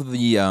lot of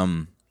the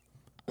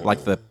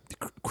like the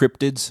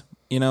cryptids,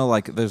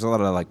 like there's a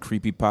lot of like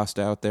creepypasta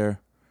out there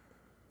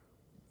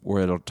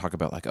where it'll talk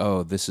about like,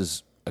 oh, this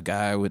is a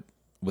guy with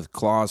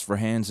claws for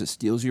hands that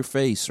steals your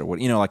face, or what,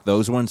 like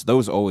those ones.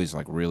 Those always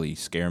like really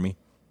scare me.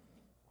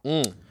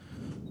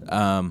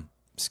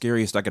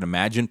 Scariest I could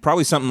imagine,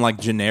 probably something like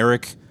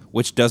generic,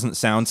 which doesn't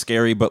sound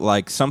scary, but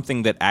like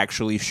something that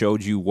actually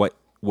showed you what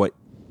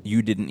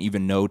you didn't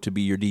even know to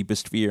be your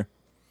deepest fear.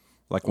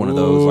 Like one of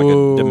those, like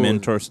a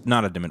Dementor,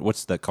 not a Dementor.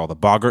 What's that called? The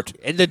Boggart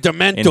And the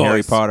Dementors. in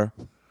Harry Potter.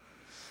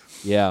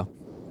 Yeah.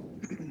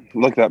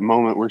 Like that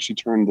moment where she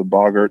turned the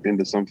Boggart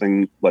into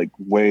something like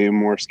way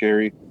more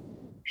scary.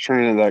 She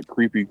turned into that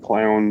creepy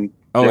clown.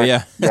 Oh,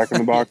 Jack in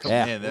the Box.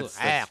 Yeah. Man, that's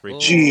freaky.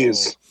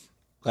 Jeez.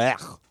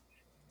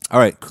 All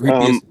right,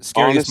 creepiest,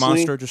 scariest honestly-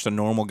 monster, just a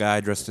normal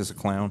guy dressed as a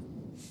clown.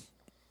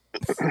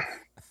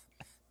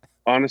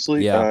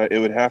 Honestly, Yeah. it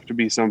would have to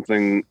be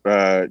something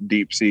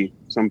deep sea,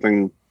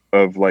 something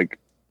of like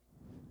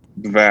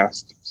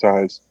vast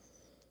size.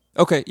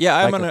 Okay, yeah,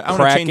 I'm Like a gonna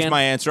change kraken?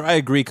 my answer. I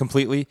agree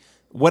completely.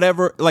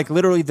 Whatever, like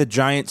literally, the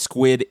giant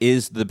squid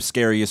is the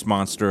scariest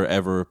monster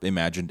ever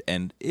imagined,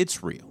 and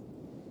it's real.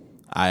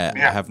 I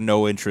have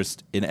no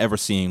interest in ever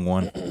seeing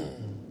one.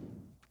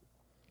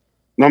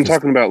 No, I'm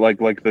talking about like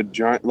the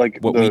giant, like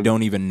What the, we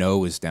don't even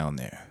know is down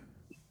there.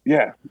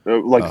 Yeah,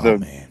 like Oh, the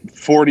man.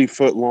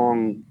 40-foot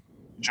long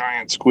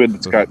giant squid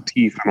that's got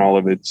teeth in all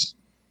of its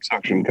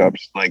suction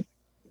cups. Like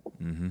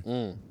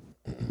the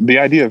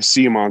idea of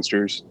sea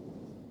monsters,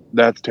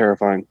 that's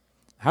terrifying.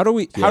 How do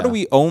we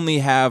only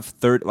have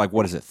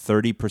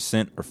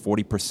 30% or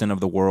 40% of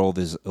the world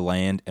is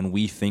land, and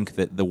we think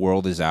that the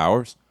world is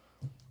ours?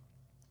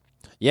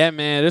 Yeah,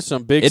 man, there's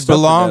some big It stuff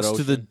in belongs that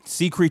to ocean. the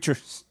sea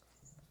creatures.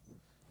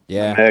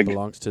 Yeah, Meg. it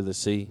belongs to the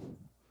sea.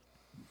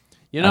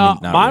 You I know, mean,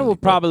 not mine really, will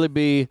but- probably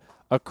be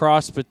a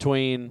cross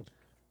between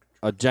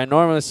a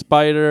ginormous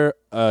spider,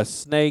 a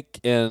snake,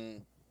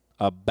 and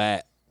a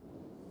bat.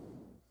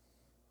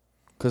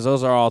 Because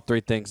those are all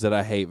three things that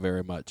I hate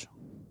very much.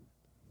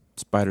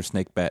 Spider,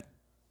 snake, bat.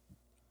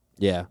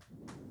 Yeah.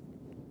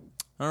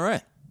 All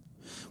right.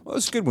 Well,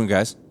 it's a good one,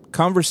 guys.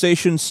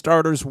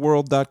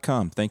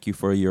 ConversationStartersWorld.com. Thank you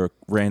for your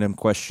random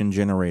question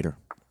generator.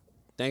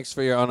 Thanks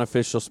for your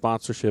unofficial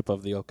sponsorship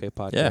of the OK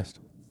Podcast.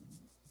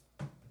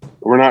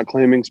 We're not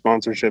claiming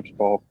sponsorships,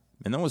 Paul.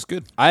 And that was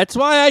good. That's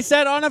why I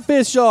said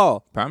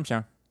unofficial. Prime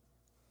time.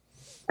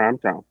 Calm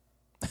down.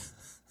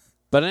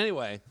 But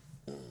anyway,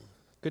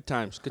 good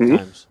times. Good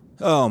times.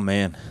 Oh,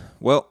 man.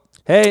 Well,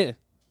 Hey.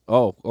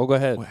 Oh, go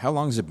ahead. how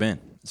long has it been?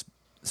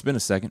 It's been a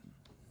second.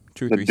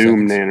 2 or The 3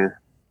 Doom seconds.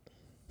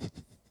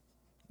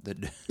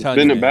 Nanner. Tell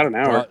been you, about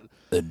man. an hour.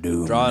 The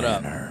Doom Draw it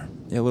up.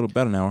 Yeah, a little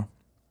about an hour.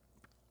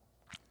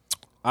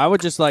 I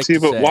would just like See, to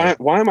but say,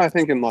 why am I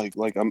thinking like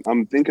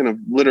I'm thinking of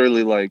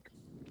literally like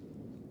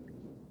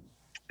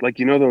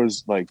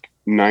those like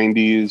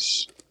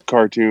 90s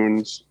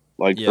cartoons,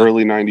 like Yeah.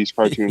 early 90s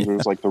cartoons where it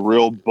was like the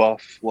real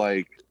buff,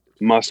 like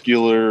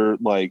muscular,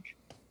 like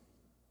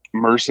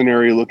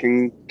mercenary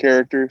looking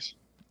characters.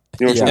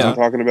 You know what Yeah. I'm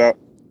talking about?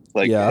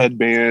 Like Yeah.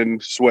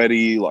 headband,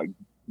 sweaty, like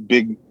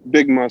big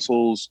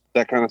muscles,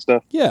 that kind of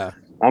stuff. Yeah.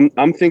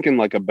 I'm thinking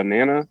like a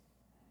banana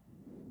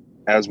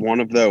as one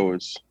of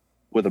those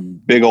with a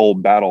big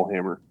old battle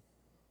hammer.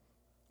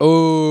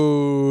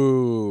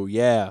 Oh,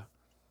 yeah.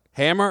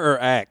 Hammer or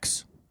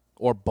axe?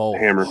 Or both?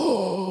 Hammer.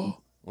 Okay.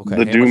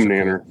 The hammers Doom are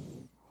Nanner.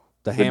 cool.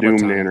 The The hammer Doom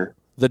time. Nanner.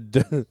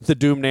 The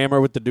Doom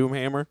Nammer with the Doom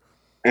Hammer.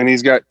 And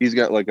he's got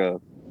like a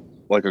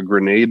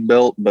grenade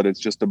belt, but it's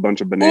just a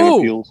bunch of banana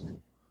Ooh. peels.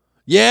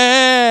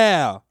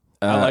 Yeah.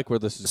 I like where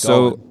this is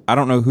So going. I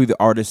don't know who the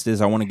artist is.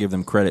 I want to give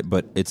them credit,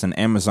 but it's an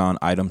Amazon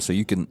item, so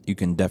you can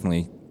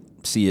definitely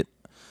see it.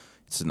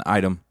 It's an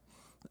item.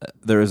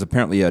 There is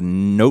apparently a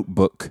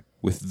notebook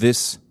with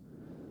this.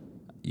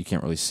 You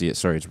can't really see it.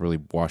 Sorry, it's really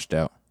washed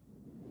out.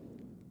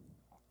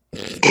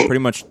 Pretty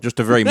much just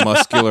a very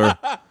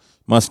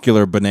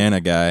muscular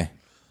banana guy.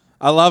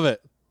 I love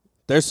it.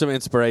 There's some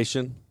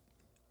inspiration.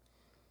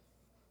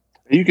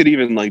 You could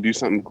even like do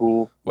something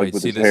cool like Wait,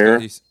 with see his this hair,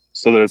 guy?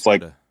 so that it's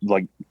like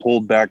Kinda-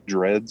 pulled back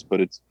dreads, but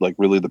it's like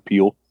really the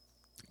peel.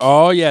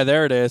 Oh, yeah,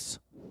 there it is.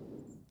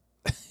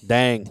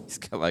 Dang. He's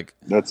got like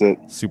That's it.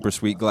 super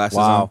sweet glasses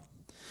Wow. on.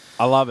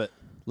 I love it.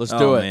 Let's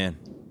do it. Man.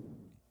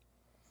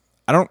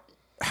 I don't.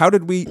 How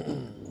did we?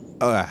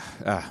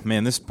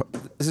 Man, this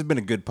has been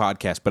a good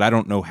podcast, but I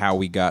don't know how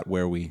we got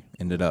where we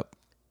ended up.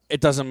 It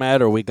doesn't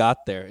matter. We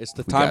got there. It's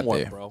the time got warp,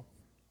 there. bro.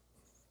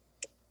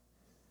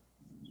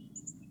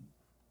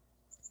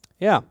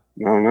 Yeah.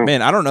 I don't know.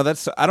 Man, I don't know.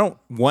 I don't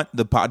want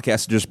the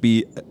podcast to just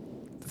be,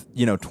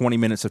 20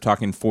 minutes of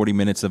talking, 40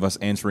 minutes of us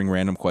answering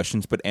random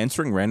questions. But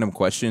answering random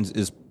questions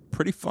is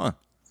pretty fun.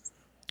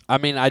 I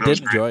mean, I did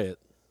enjoy it.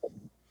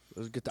 It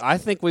was good. I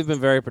think we've been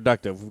very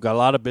productive. We've got a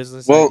lot of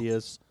business Well,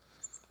 ideas.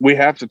 We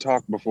have to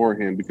talk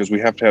beforehand because we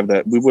have to have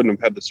that. We wouldn't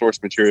have had the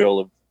source material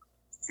of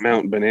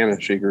Mount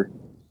Banana Shaker.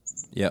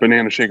 Yep.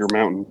 Banana Shaker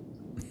Mountain.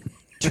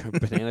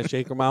 Banana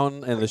Shaker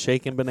Mountain and the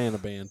Shakin' Banana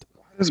Band.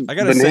 I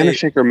gotta Banana say-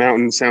 Shaker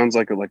Mountain sounds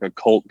like a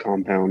cult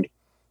compound.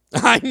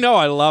 I know.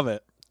 I love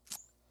it.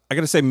 I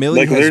got to say,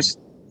 Millie Like has... there's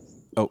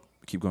Oh,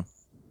 keep going.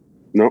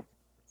 no.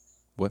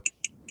 What?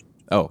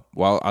 Oh,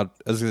 well, I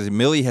was going to say,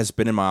 Millie has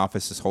been in my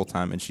office this whole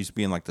time, and she's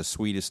being like the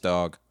sweetest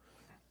dog.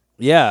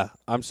 Yeah,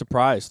 I'm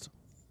surprised.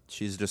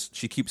 She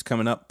keeps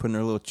coming up, putting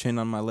her little chin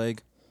on my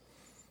leg.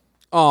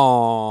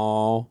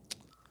 Oh,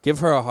 give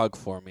her a hug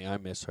for me. I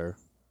miss her.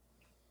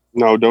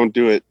 No, don't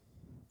do it.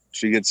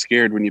 She gets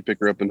scared when you pick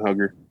her up and hug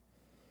her.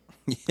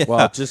 Yeah.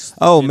 Well, just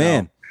Oh you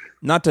man, know.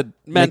 not to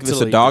make this a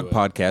mentally dog do it.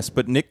 podcast,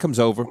 but Nick comes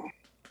over.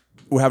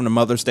 We're having a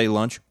Mother's Day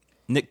lunch.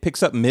 Nick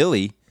picks up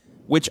Millie,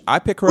 which I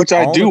pick her Which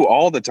up. I do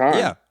all the time.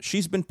 Yeah,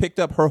 she's been picked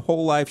up her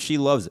whole life. She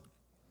loves it.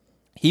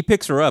 He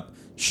picks her up.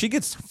 She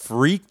gets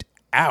freaked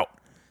out,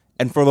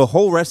 and for the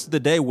whole rest of the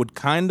day, would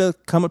kind of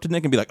come up to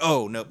Nick and be like,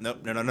 "Oh no,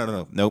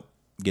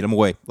 get him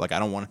away! Like I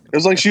don't want to." It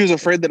was like she was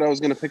afraid that I was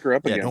going to pick her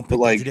up Yeah, again. don't But pick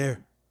like, you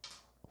dare.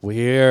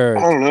 Weird.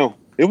 I don't know.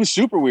 It was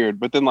super weird.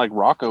 But then like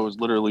Rocco was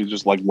literally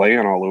just like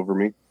laying all over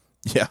me.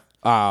 Yeah,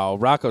 Oh,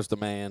 Rocco's the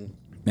man.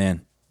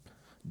 man,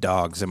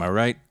 dogs. Am I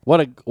right? What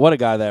a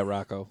guy that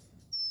Rocco.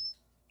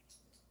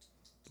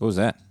 What was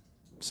that?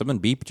 Someone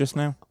beep just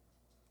now?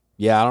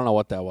 Yeah, I don't know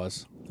what that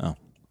was. Oh,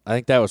 I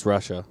think that was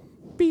Russia.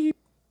 beep.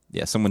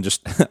 Yeah, someone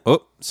just.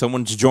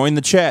 Someone's joined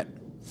the chat.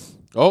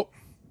 Oh,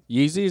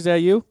 Yeezy, is that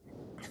you?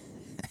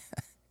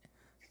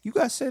 You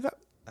guys said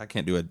I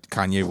can't do a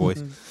Kanye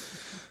voice.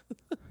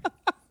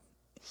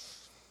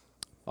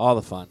 All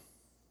the fun.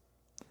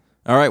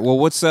 All right. Well,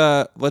 let's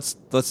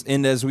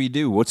end as we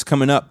do. What's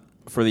coming up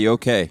for the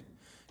OK,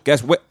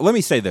 guys? Let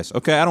me say this.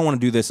 Okay, I don't want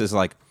to do this as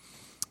like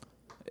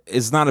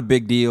it's not a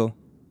big deal.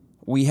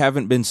 We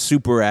haven't been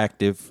super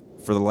active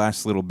for the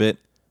last little bit.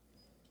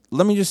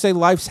 Let me just say,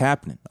 life's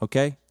happening.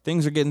 Okay,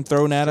 things are getting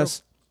thrown at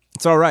us.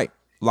 It's all right.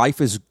 Life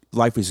is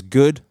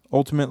good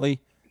ultimately,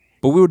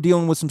 but we were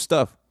dealing with some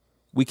stuff.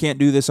 We can't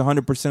do this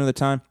 100% of the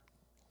time,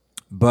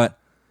 but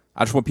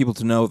I just want people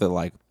to know that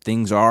like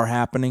things are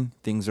happening,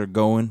 things are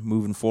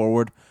moving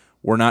forward.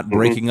 We're not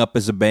breaking up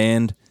as a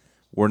band.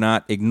 We're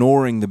not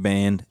ignoring the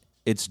band.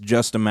 It's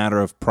just a matter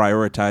of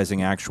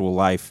prioritizing actual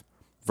life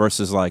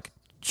versus like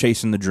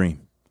chasing the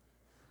dream.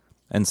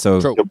 And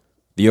so True.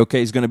 the OK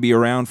is going to be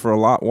around for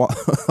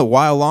a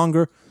while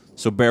longer.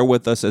 So bear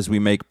with us as we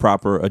make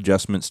proper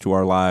adjustments to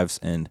our lives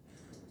and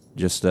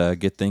just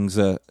get things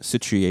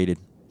situated.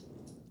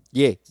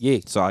 Yeah.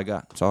 That's all I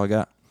got.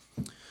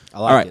 I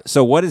like All right. it.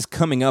 So what is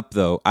coming up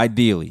though?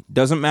 Ideally,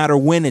 doesn't matter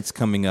when it's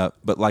coming up,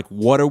 but like,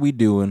 what are we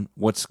doing?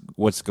 What's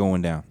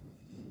going down?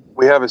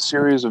 We have a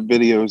series of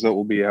videos that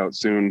will be out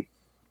soon.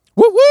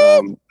 Woo woo.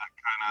 That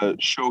kind of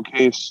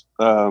showcase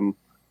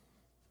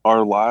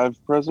our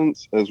live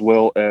presence as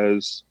well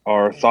as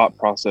our thought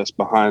process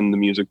behind the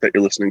music that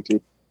you're listening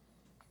to.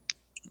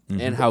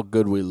 And how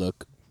good we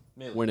look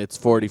when it's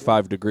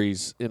 45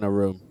 degrees in a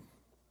room.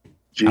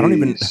 Jeez. I don't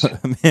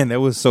even. Man, that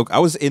was so. I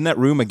was in that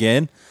room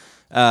again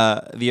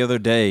the other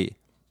day,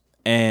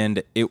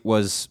 and it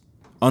was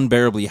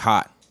unbearably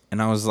hot.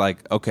 And I was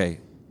like, okay,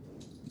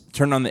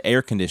 turn on the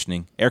air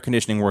conditioning. Air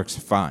conditioning works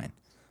fine.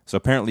 So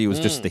apparently, it was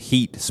just the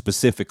heat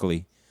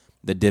specifically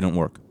that didn't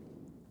work.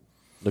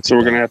 So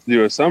we're gonna have to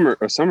do a summer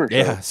show.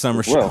 Yeah,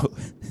 summer as well. show.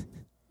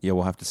 Yeah,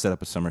 we'll have to set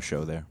up a summer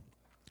show there.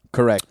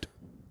 Correct.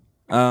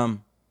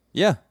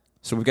 Yeah.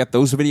 So we've got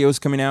those videos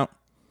coming out.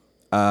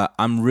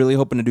 I'm really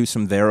hoping to do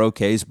some They're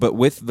Okays, but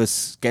with the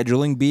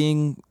scheduling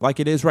being like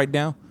it is right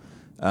now,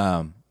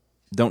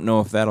 don't know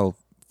if that'll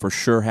for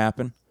sure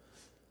happen.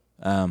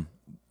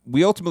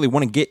 We ultimately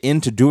want to get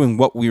into doing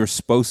what we were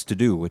supposed to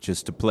do, which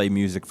is to play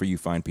music for you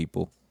fine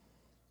people.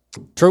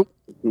 True.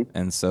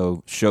 And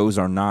so shows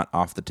are not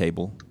off the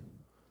table.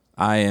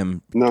 I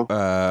am No.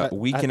 a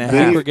week and a I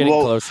think half. we're getting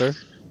Well, closer.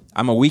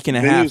 I'm a week and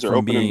a half Venues are from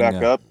opening being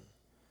back up.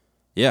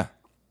 Yeah,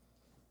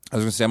 I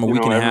was gonna say I'm a You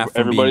week know, and a half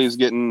from everybody's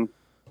being.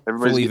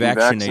 Everybody's fully getting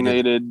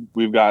vaccinated.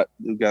 We've got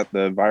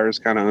the virus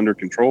kind of under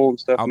control and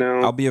stuff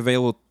now. I'll be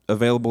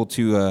available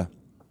to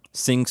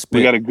sing spit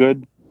we got a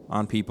good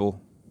on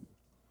people.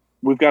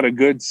 We've got a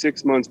good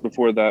 6 months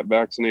before that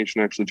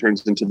vaccination actually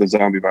turns into the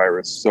zombie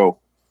virus. So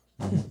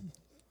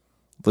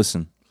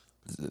Listen,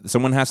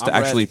 someone has to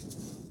I'm actually. ready.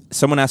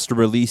 Someone has to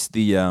release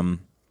the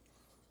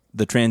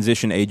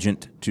transition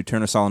agent to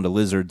turn us all into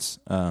lizards.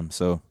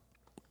 So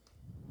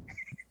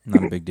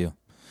not a big deal.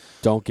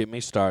 Don't get me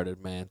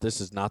started, man.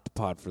 This is not the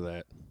pod for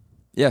that.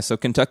 Yeah, so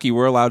Kentucky,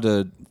 we're allowed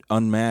to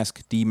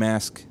unmask,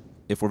 demask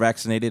if we're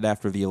vaccinated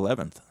after the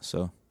 11th.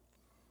 So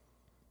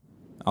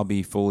I'll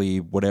be fully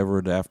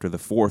whatever after the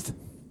 4th.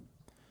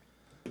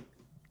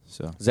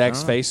 So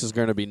Zach's face is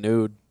going to be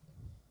nude.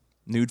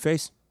 nude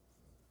face.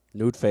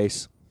 Nude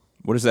face.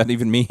 What does that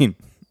even mean?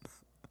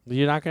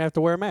 You're not going to have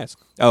to wear a mask.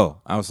 Oh,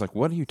 I was like,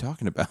 what are you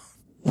talking about?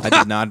 I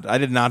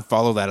did not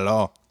follow that at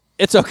all.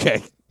 It's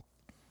okay.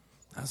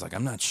 I was like,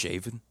 I'm not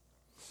shaving.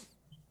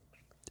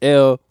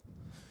 Ew.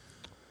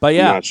 But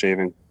yeah, not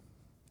shaving.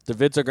 the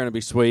vids are going to be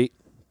sweet.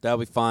 That'll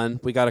be fun.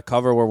 We got a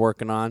cover we're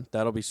working on.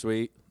 That'll be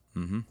sweet.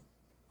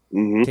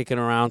 Mm-hmm. Kicking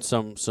around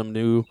some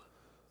new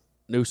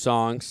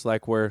songs.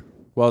 Like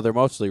they're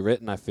mostly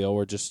written. I feel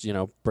we're just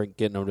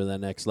getting them to the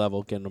next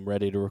level, getting them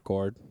ready to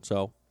record.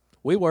 So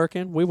we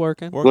working.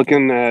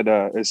 Looking at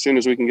as soon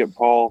as we can get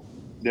Paul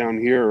down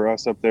here or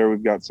us up there,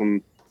 we've got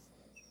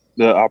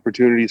the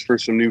opportunities for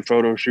some new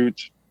photo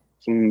shoots,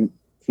 some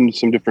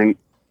different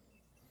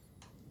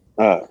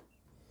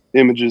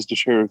images to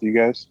share with you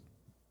guys.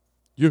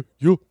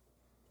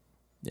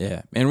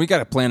 Yeah, and we got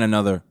to plan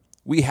another.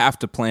 We have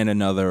to plan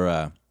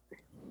another.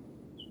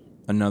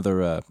 Why not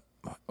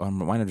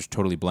just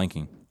totally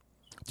blanking?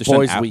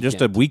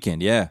 Just a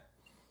weekend, yeah.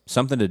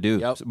 Something to do.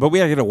 Yep. But we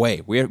got to get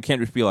away. We can't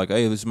just be like,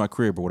 hey, this is my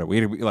crib or whatever. We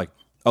got to be like,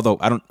 although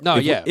I don't. No,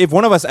 yeah. If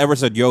one of us ever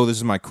said, yo, this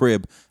is my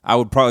crib, I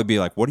would probably be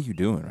like, what are you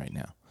doing right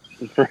now?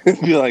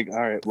 Be like,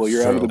 all right, well,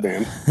 you're out of the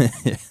band.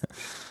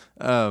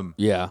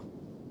 Yeah.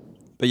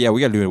 But yeah,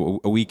 we got to do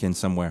a weekend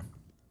somewhere.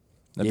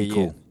 That'd be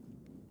cool.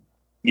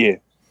 Yeah.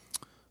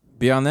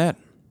 Beyond that,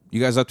 you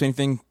guys up to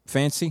anything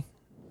fancy?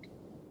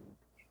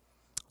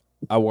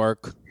 I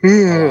work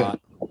a lot.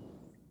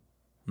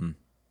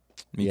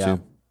 Me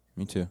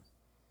too.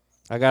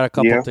 I got a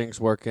couple Yeah. things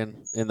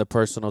working in the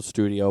personal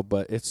studio,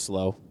 but it's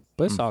slow.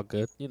 But it's all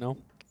good, We'll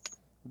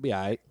be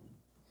all right.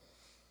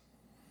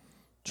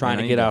 Trying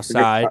to get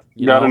outside.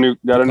 Got a new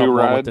become one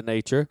ride? with the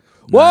nature.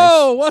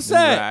 Whoa, what's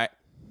that?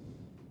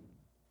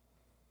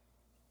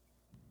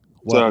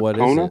 Right. What is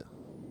Kona? it?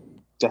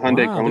 It's a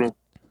Hyundai Wow, Kona.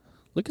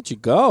 Look at you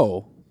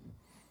go.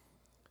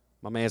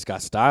 My man's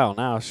got style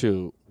now.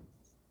 Shoot.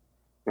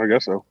 I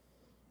guess so.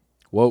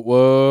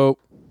 Whoa.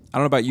 I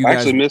don't know about you I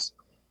guys. actually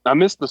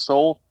missed the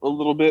Soul a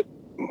little bit,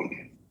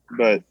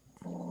 but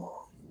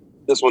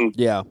this one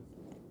Yeah.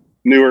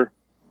 newer,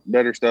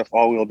 better stuff,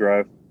 all-wheel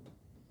drive.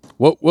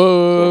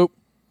 Whoa.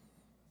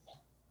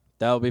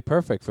 That would be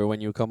perfect for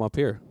when you come up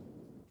here.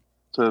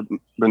 To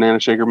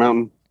Banana Shaker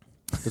Mountain.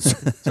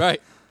 That's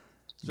right.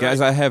 Guys,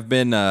 I have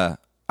been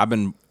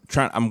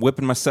I'm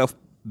whipping myself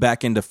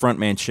back into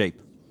frontman shape.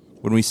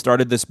 When we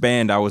started this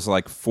band, I was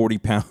like 40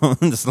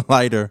 pounds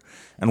lighter,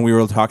 and we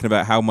were talking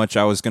about how much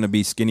I was going to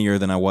be skinnier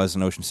than I was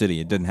in Ocean City.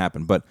 It didn't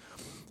happen, but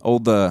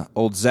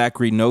old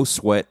Zachary No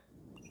Sweat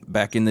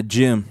back in the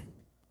gym.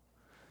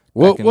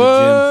 Whoa.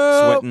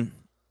 Sweating.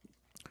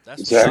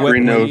 That's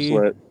Zachary Sweating.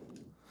 No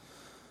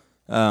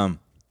Sweat.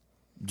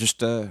 Just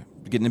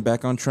getting it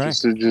back on track.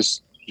 Just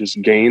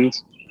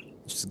gains.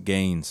 Just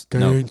gains. Gains.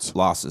 No,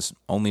 losses.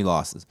 Only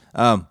losses.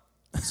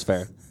 That's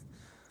fair.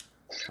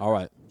 All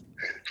right.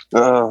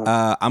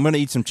 I'm going to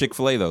eat some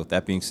Chick-fil-A, though,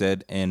 that being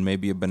said, and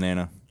maybe a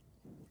banana.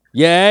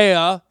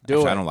 Yeah.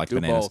 Actually, I don't like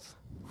bananas. Both.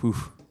 Whew.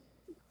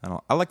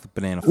 I like the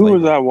banana Who flavor.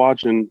 was I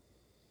watching?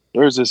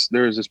 There was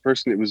this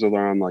person that was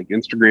on like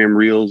Instagram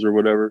Reels or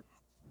whatever,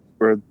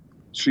 where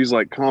she's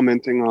like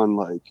commenting on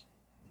like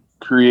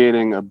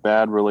creating a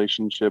bad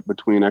relationship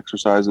between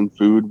exercise and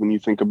food. When you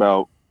think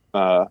about,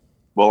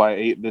 well, I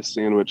ate this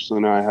sandwich, so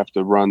now I have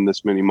to run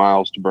this many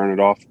miles to burn it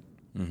off.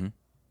 Mm-hmm.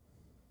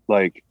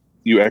 Like,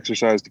 you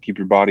exercise to keep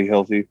your body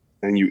healthy,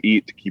 and you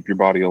eat to keep your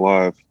body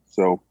alive.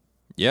 So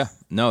Yeah,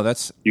 no,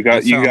 that's you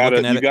that's how I'm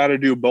looking at it. gotta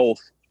do both.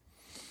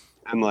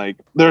 And like,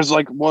 there's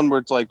like one where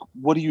it's like,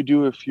 what do you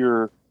do if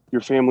your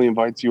family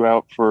invites you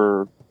out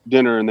for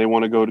dinner and they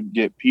want to go to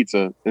get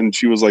pizza, and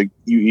she was like,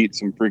 "You eat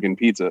some freaking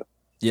pizza."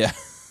 Yeah.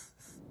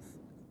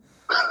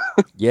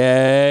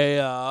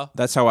 Yeah.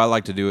 That's how I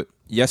like to do it.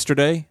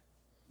 Yesterday,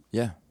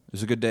 yeah, it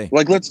was a good day.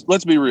 Like,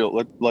 let's be real.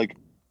 Like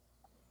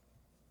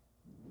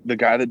the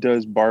guy that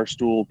does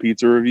Barstool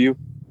Pizza Review.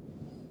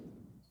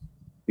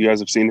 You guys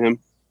have seen him?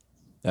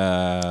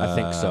 I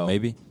think so.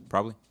 Maybe,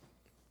 probably.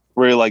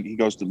 Where like he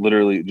goes to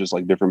literally just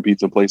like different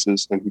pizza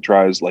places and he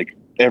tries like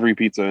every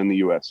pizza in the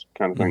U.S.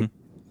 kind of thing.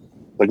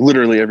 Like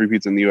literally every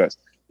pizza in the U.S.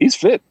 He's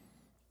fit.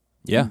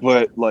 Yeah.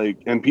 But like,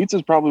 and pizza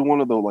is probably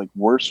one of the like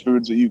worst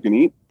foods that you can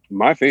eat.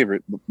 My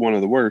favorite, but one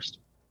of the worst.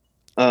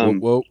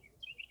 Whoa.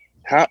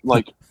 How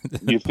like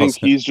you think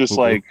he's just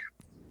like?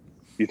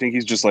 You think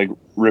he's just like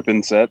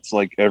ripping sets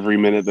like every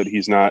minute that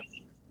he's not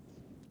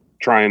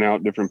trying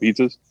out different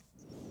pizzas?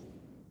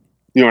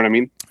 You know what I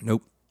mean?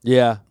 Nope.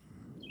 Yeah.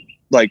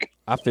 Like,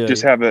 I feel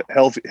just you. have a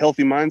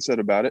healthy mindset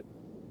about it.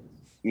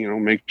 You know,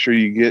 make sure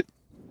you get.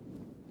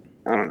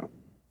 I don't know.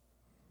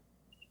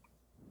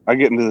 I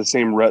get into the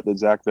same rut that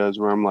Zach does,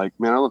 where I'm like,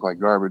 man, I look like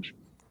garbage.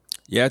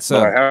 Yeah, it's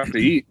But I have to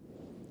eat.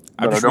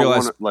 I But just I don't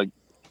realized want to like.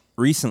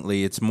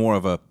 recently it's more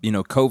of a,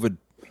 COVID.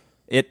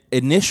 It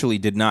initially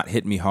did not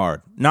hit me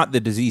hard. Not the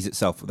disease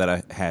itself that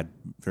I had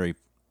very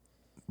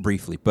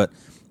briefly, but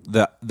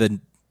the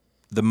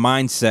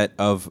mindset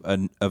of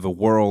a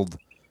world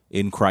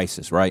in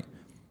crisis, right?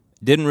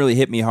 Didn't really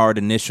hit me hard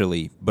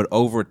initially, but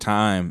over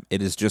time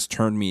it has just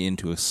turned me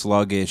into a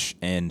sluggish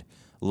and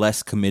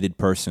less committed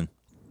person.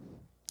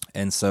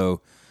 And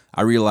so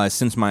I realized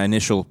since my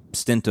initial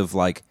stint of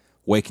like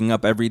waking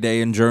up every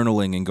day and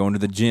journaling and going to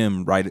the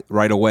gym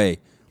right away,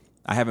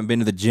 I haven't been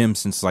to the gym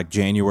since like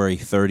January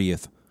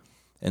 30th.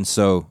 And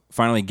so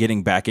finally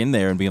getting back in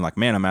there and being like,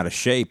 man, I'm out of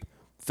shape,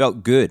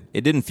 felt good.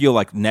 It didn't feel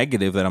like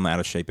negative that I'm out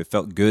of shape. It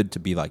felt good to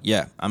be like,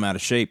 yeah, I'm out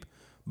of shape.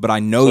 But I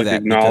know Like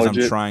that because I'm acknowledge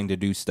it. trying to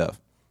do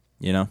stuff,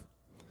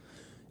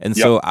 And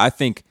so I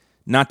think,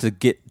 not to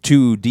get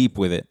too deep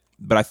with it,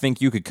 but I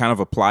think you could kind of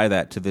apply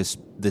that to this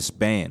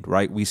band,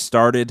 right? We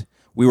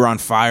were on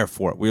fire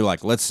for it. We were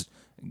like, let's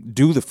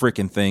do the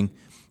freaking thing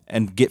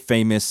and get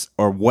famous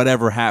or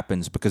whatever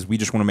happens because we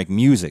just want to make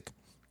music.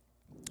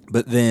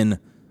 But then,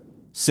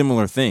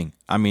 similar thing.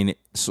 I mean,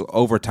 so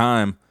over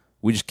time,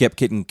 we just kept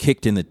getting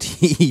kicked in the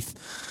teeth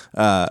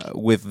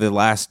with the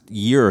last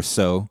year or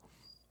so,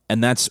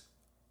 and that's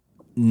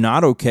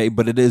not okay,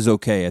 but it is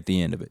okay at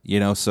the end of it,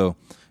 So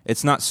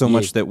it's not so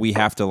much that we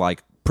have to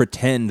like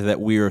pretend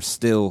that we are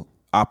still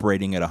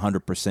operating at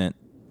 100%.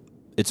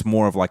 It's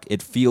more of like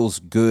it feels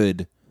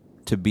good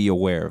to be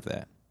aware of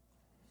that.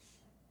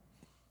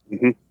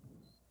 Mm-hmm.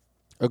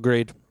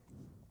 Agreed.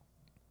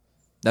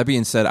 That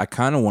being said, I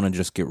kind of want to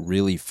just get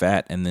really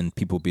fat and then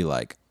people be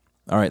like,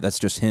 all right, that's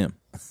just him.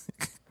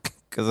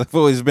 Because I've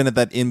always been at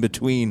that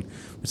in-between.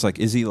 It's like,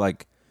 has he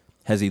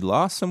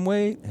lost some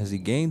weight? Has he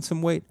gained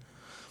some weight?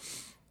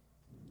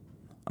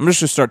 I'm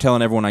just going to start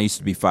telling everyone I used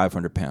to be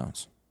 500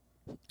 pounds.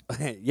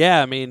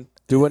 Yeah, I mean,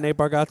 do what Nate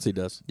Bargatze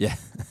does. Yeah.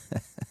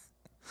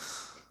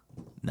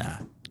 Nah.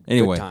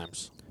 Anyway, Good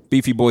times.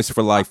 Beefy Boys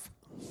for life.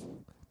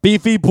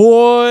 Beefy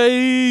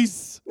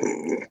boys.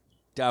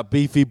 Got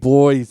beefy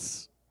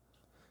boys.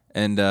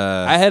 And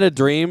I had a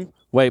dream.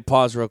 Wait,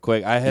 pause real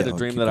quick. I had Yeah, a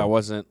dream keep that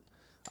going.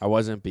 I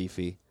wasn't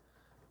beefy.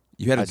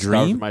 you had a I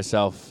starved dream?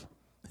 myself.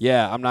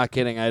 Yeah, I'm not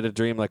kidding. I had a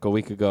dream like a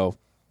week ago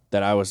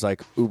that I was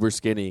like uber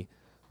skinny,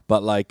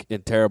 but like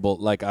in terrible.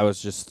 Like I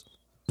was just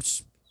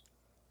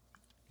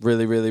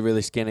really, really,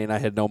 really skinny, and I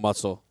had no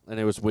muscle, and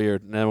it was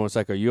weird. And everyone was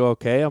like, "Are you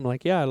okay?" I'm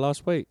like, "Yeah, I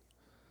lost weight."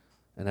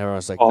 And everyone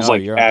was like, I was "No,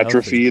 like you're unhealthy."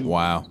 atrophied.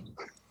 Wow.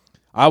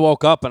 I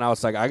woke up and I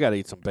was like, "I gotta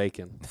eat some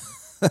bacon."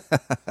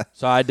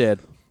 So I did.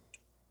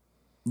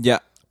 Yeah.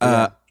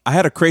 Yeah. I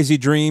had a crazy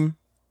dream,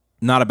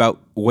 not about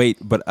weight,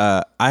 but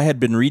I had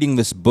been reading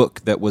this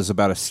book that was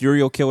about a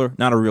serial killer,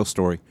 not a real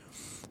story,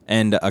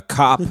 and a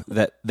cop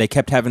that they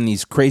kept having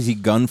these crazy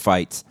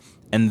gunfights.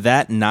 And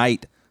that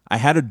night, I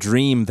had a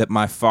dream that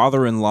my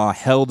father-in-law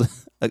held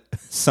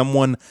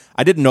someone,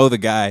 I didn't know the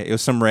guy, it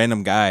was some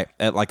random guy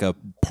at like a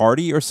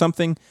party or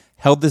something,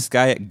 held this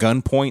guy at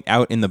gunpoint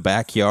out in the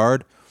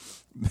backyard.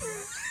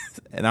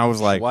 And I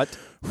was like, What?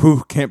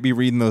 Whew, can't be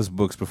reading those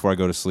books before I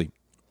go to sleep.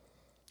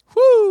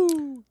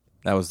 Woo!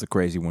 That was the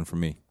crazy one for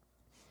me.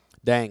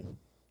 Dang.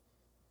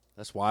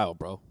 That's wild,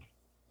 bro.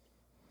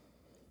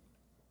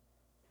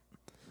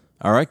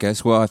 All right,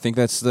 guys. Well, I think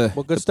that's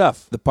Well, good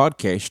stuff. the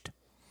podcast.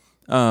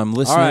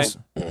 Listeners,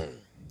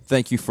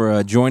 thank you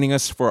for joining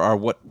us for our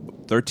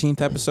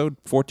 13th episode,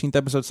 14th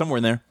episode, somewhere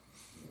in there.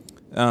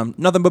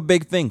 Nothing but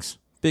big things.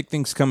 Big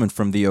things coming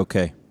from the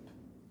OK.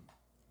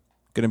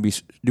 Going to be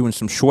doing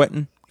some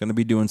sweating. Going to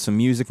be doing some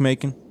music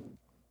making.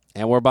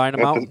 And we're buying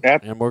them out,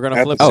 and we're going to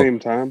At flip the them. same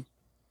time.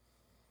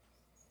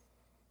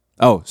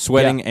 Oh,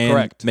 sweating Yeah, and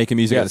correct. making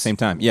music at the Yes. same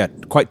time. Yeah,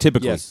 quite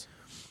typically. Yes.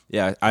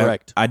 Yeah,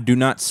 Correct. I do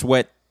not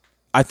sweat.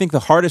 I think the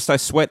hardest I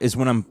sweat is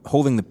when I'm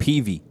holding the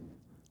PV.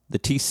 The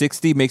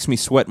T60 makes me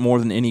sweat more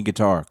than any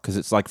guitar because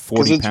it's like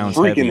 40 it's pounds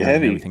freaking heavier heavy.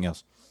 than everything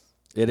else.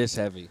 It is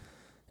heavy.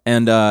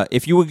 And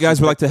if you guys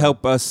would like to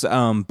help us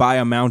buy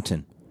a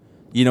mountain,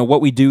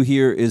 what we do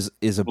here is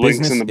a Links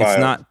business. in the bio. It's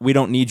not. We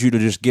don't need you to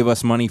just give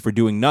us money for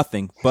doing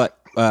nothing. But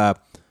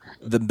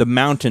the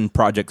mountain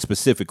project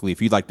specifically,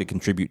 if you'd like to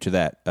contribute to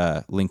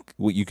that, link.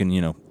 You can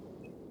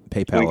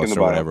PayPal Link in us the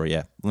or bio. whatever.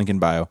 Yeah, link in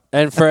bio.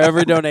 And for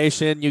every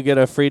donation, you get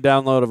a free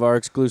download of our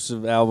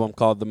exclusive album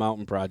called The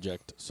Mountain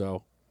Project.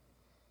 So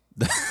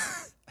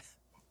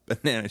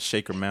Banana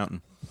Shaker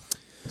Mountain.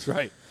 that's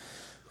right.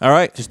 All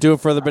right, Just do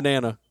it for the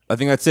banana. I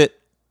think that's it.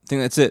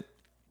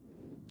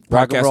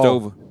 Rock and Podcast roll.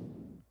 over.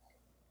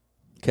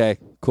 Okay,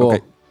 cool.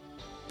 Okay.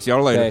 See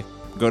y'all later. Okay.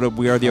 Go to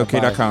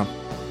wearetheok.com.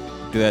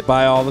 Do that.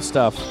 Buy all the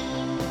stuff.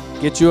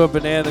 Get you a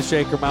Banana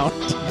Shaker Mountain.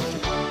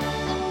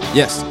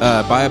 Yes,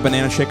 buy a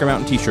Banana Shaker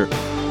Mountain t-shirt.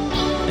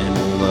 And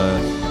we'll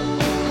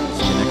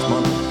see you next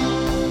month.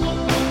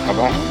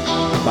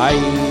 Bye-bye.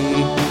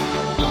 Bye.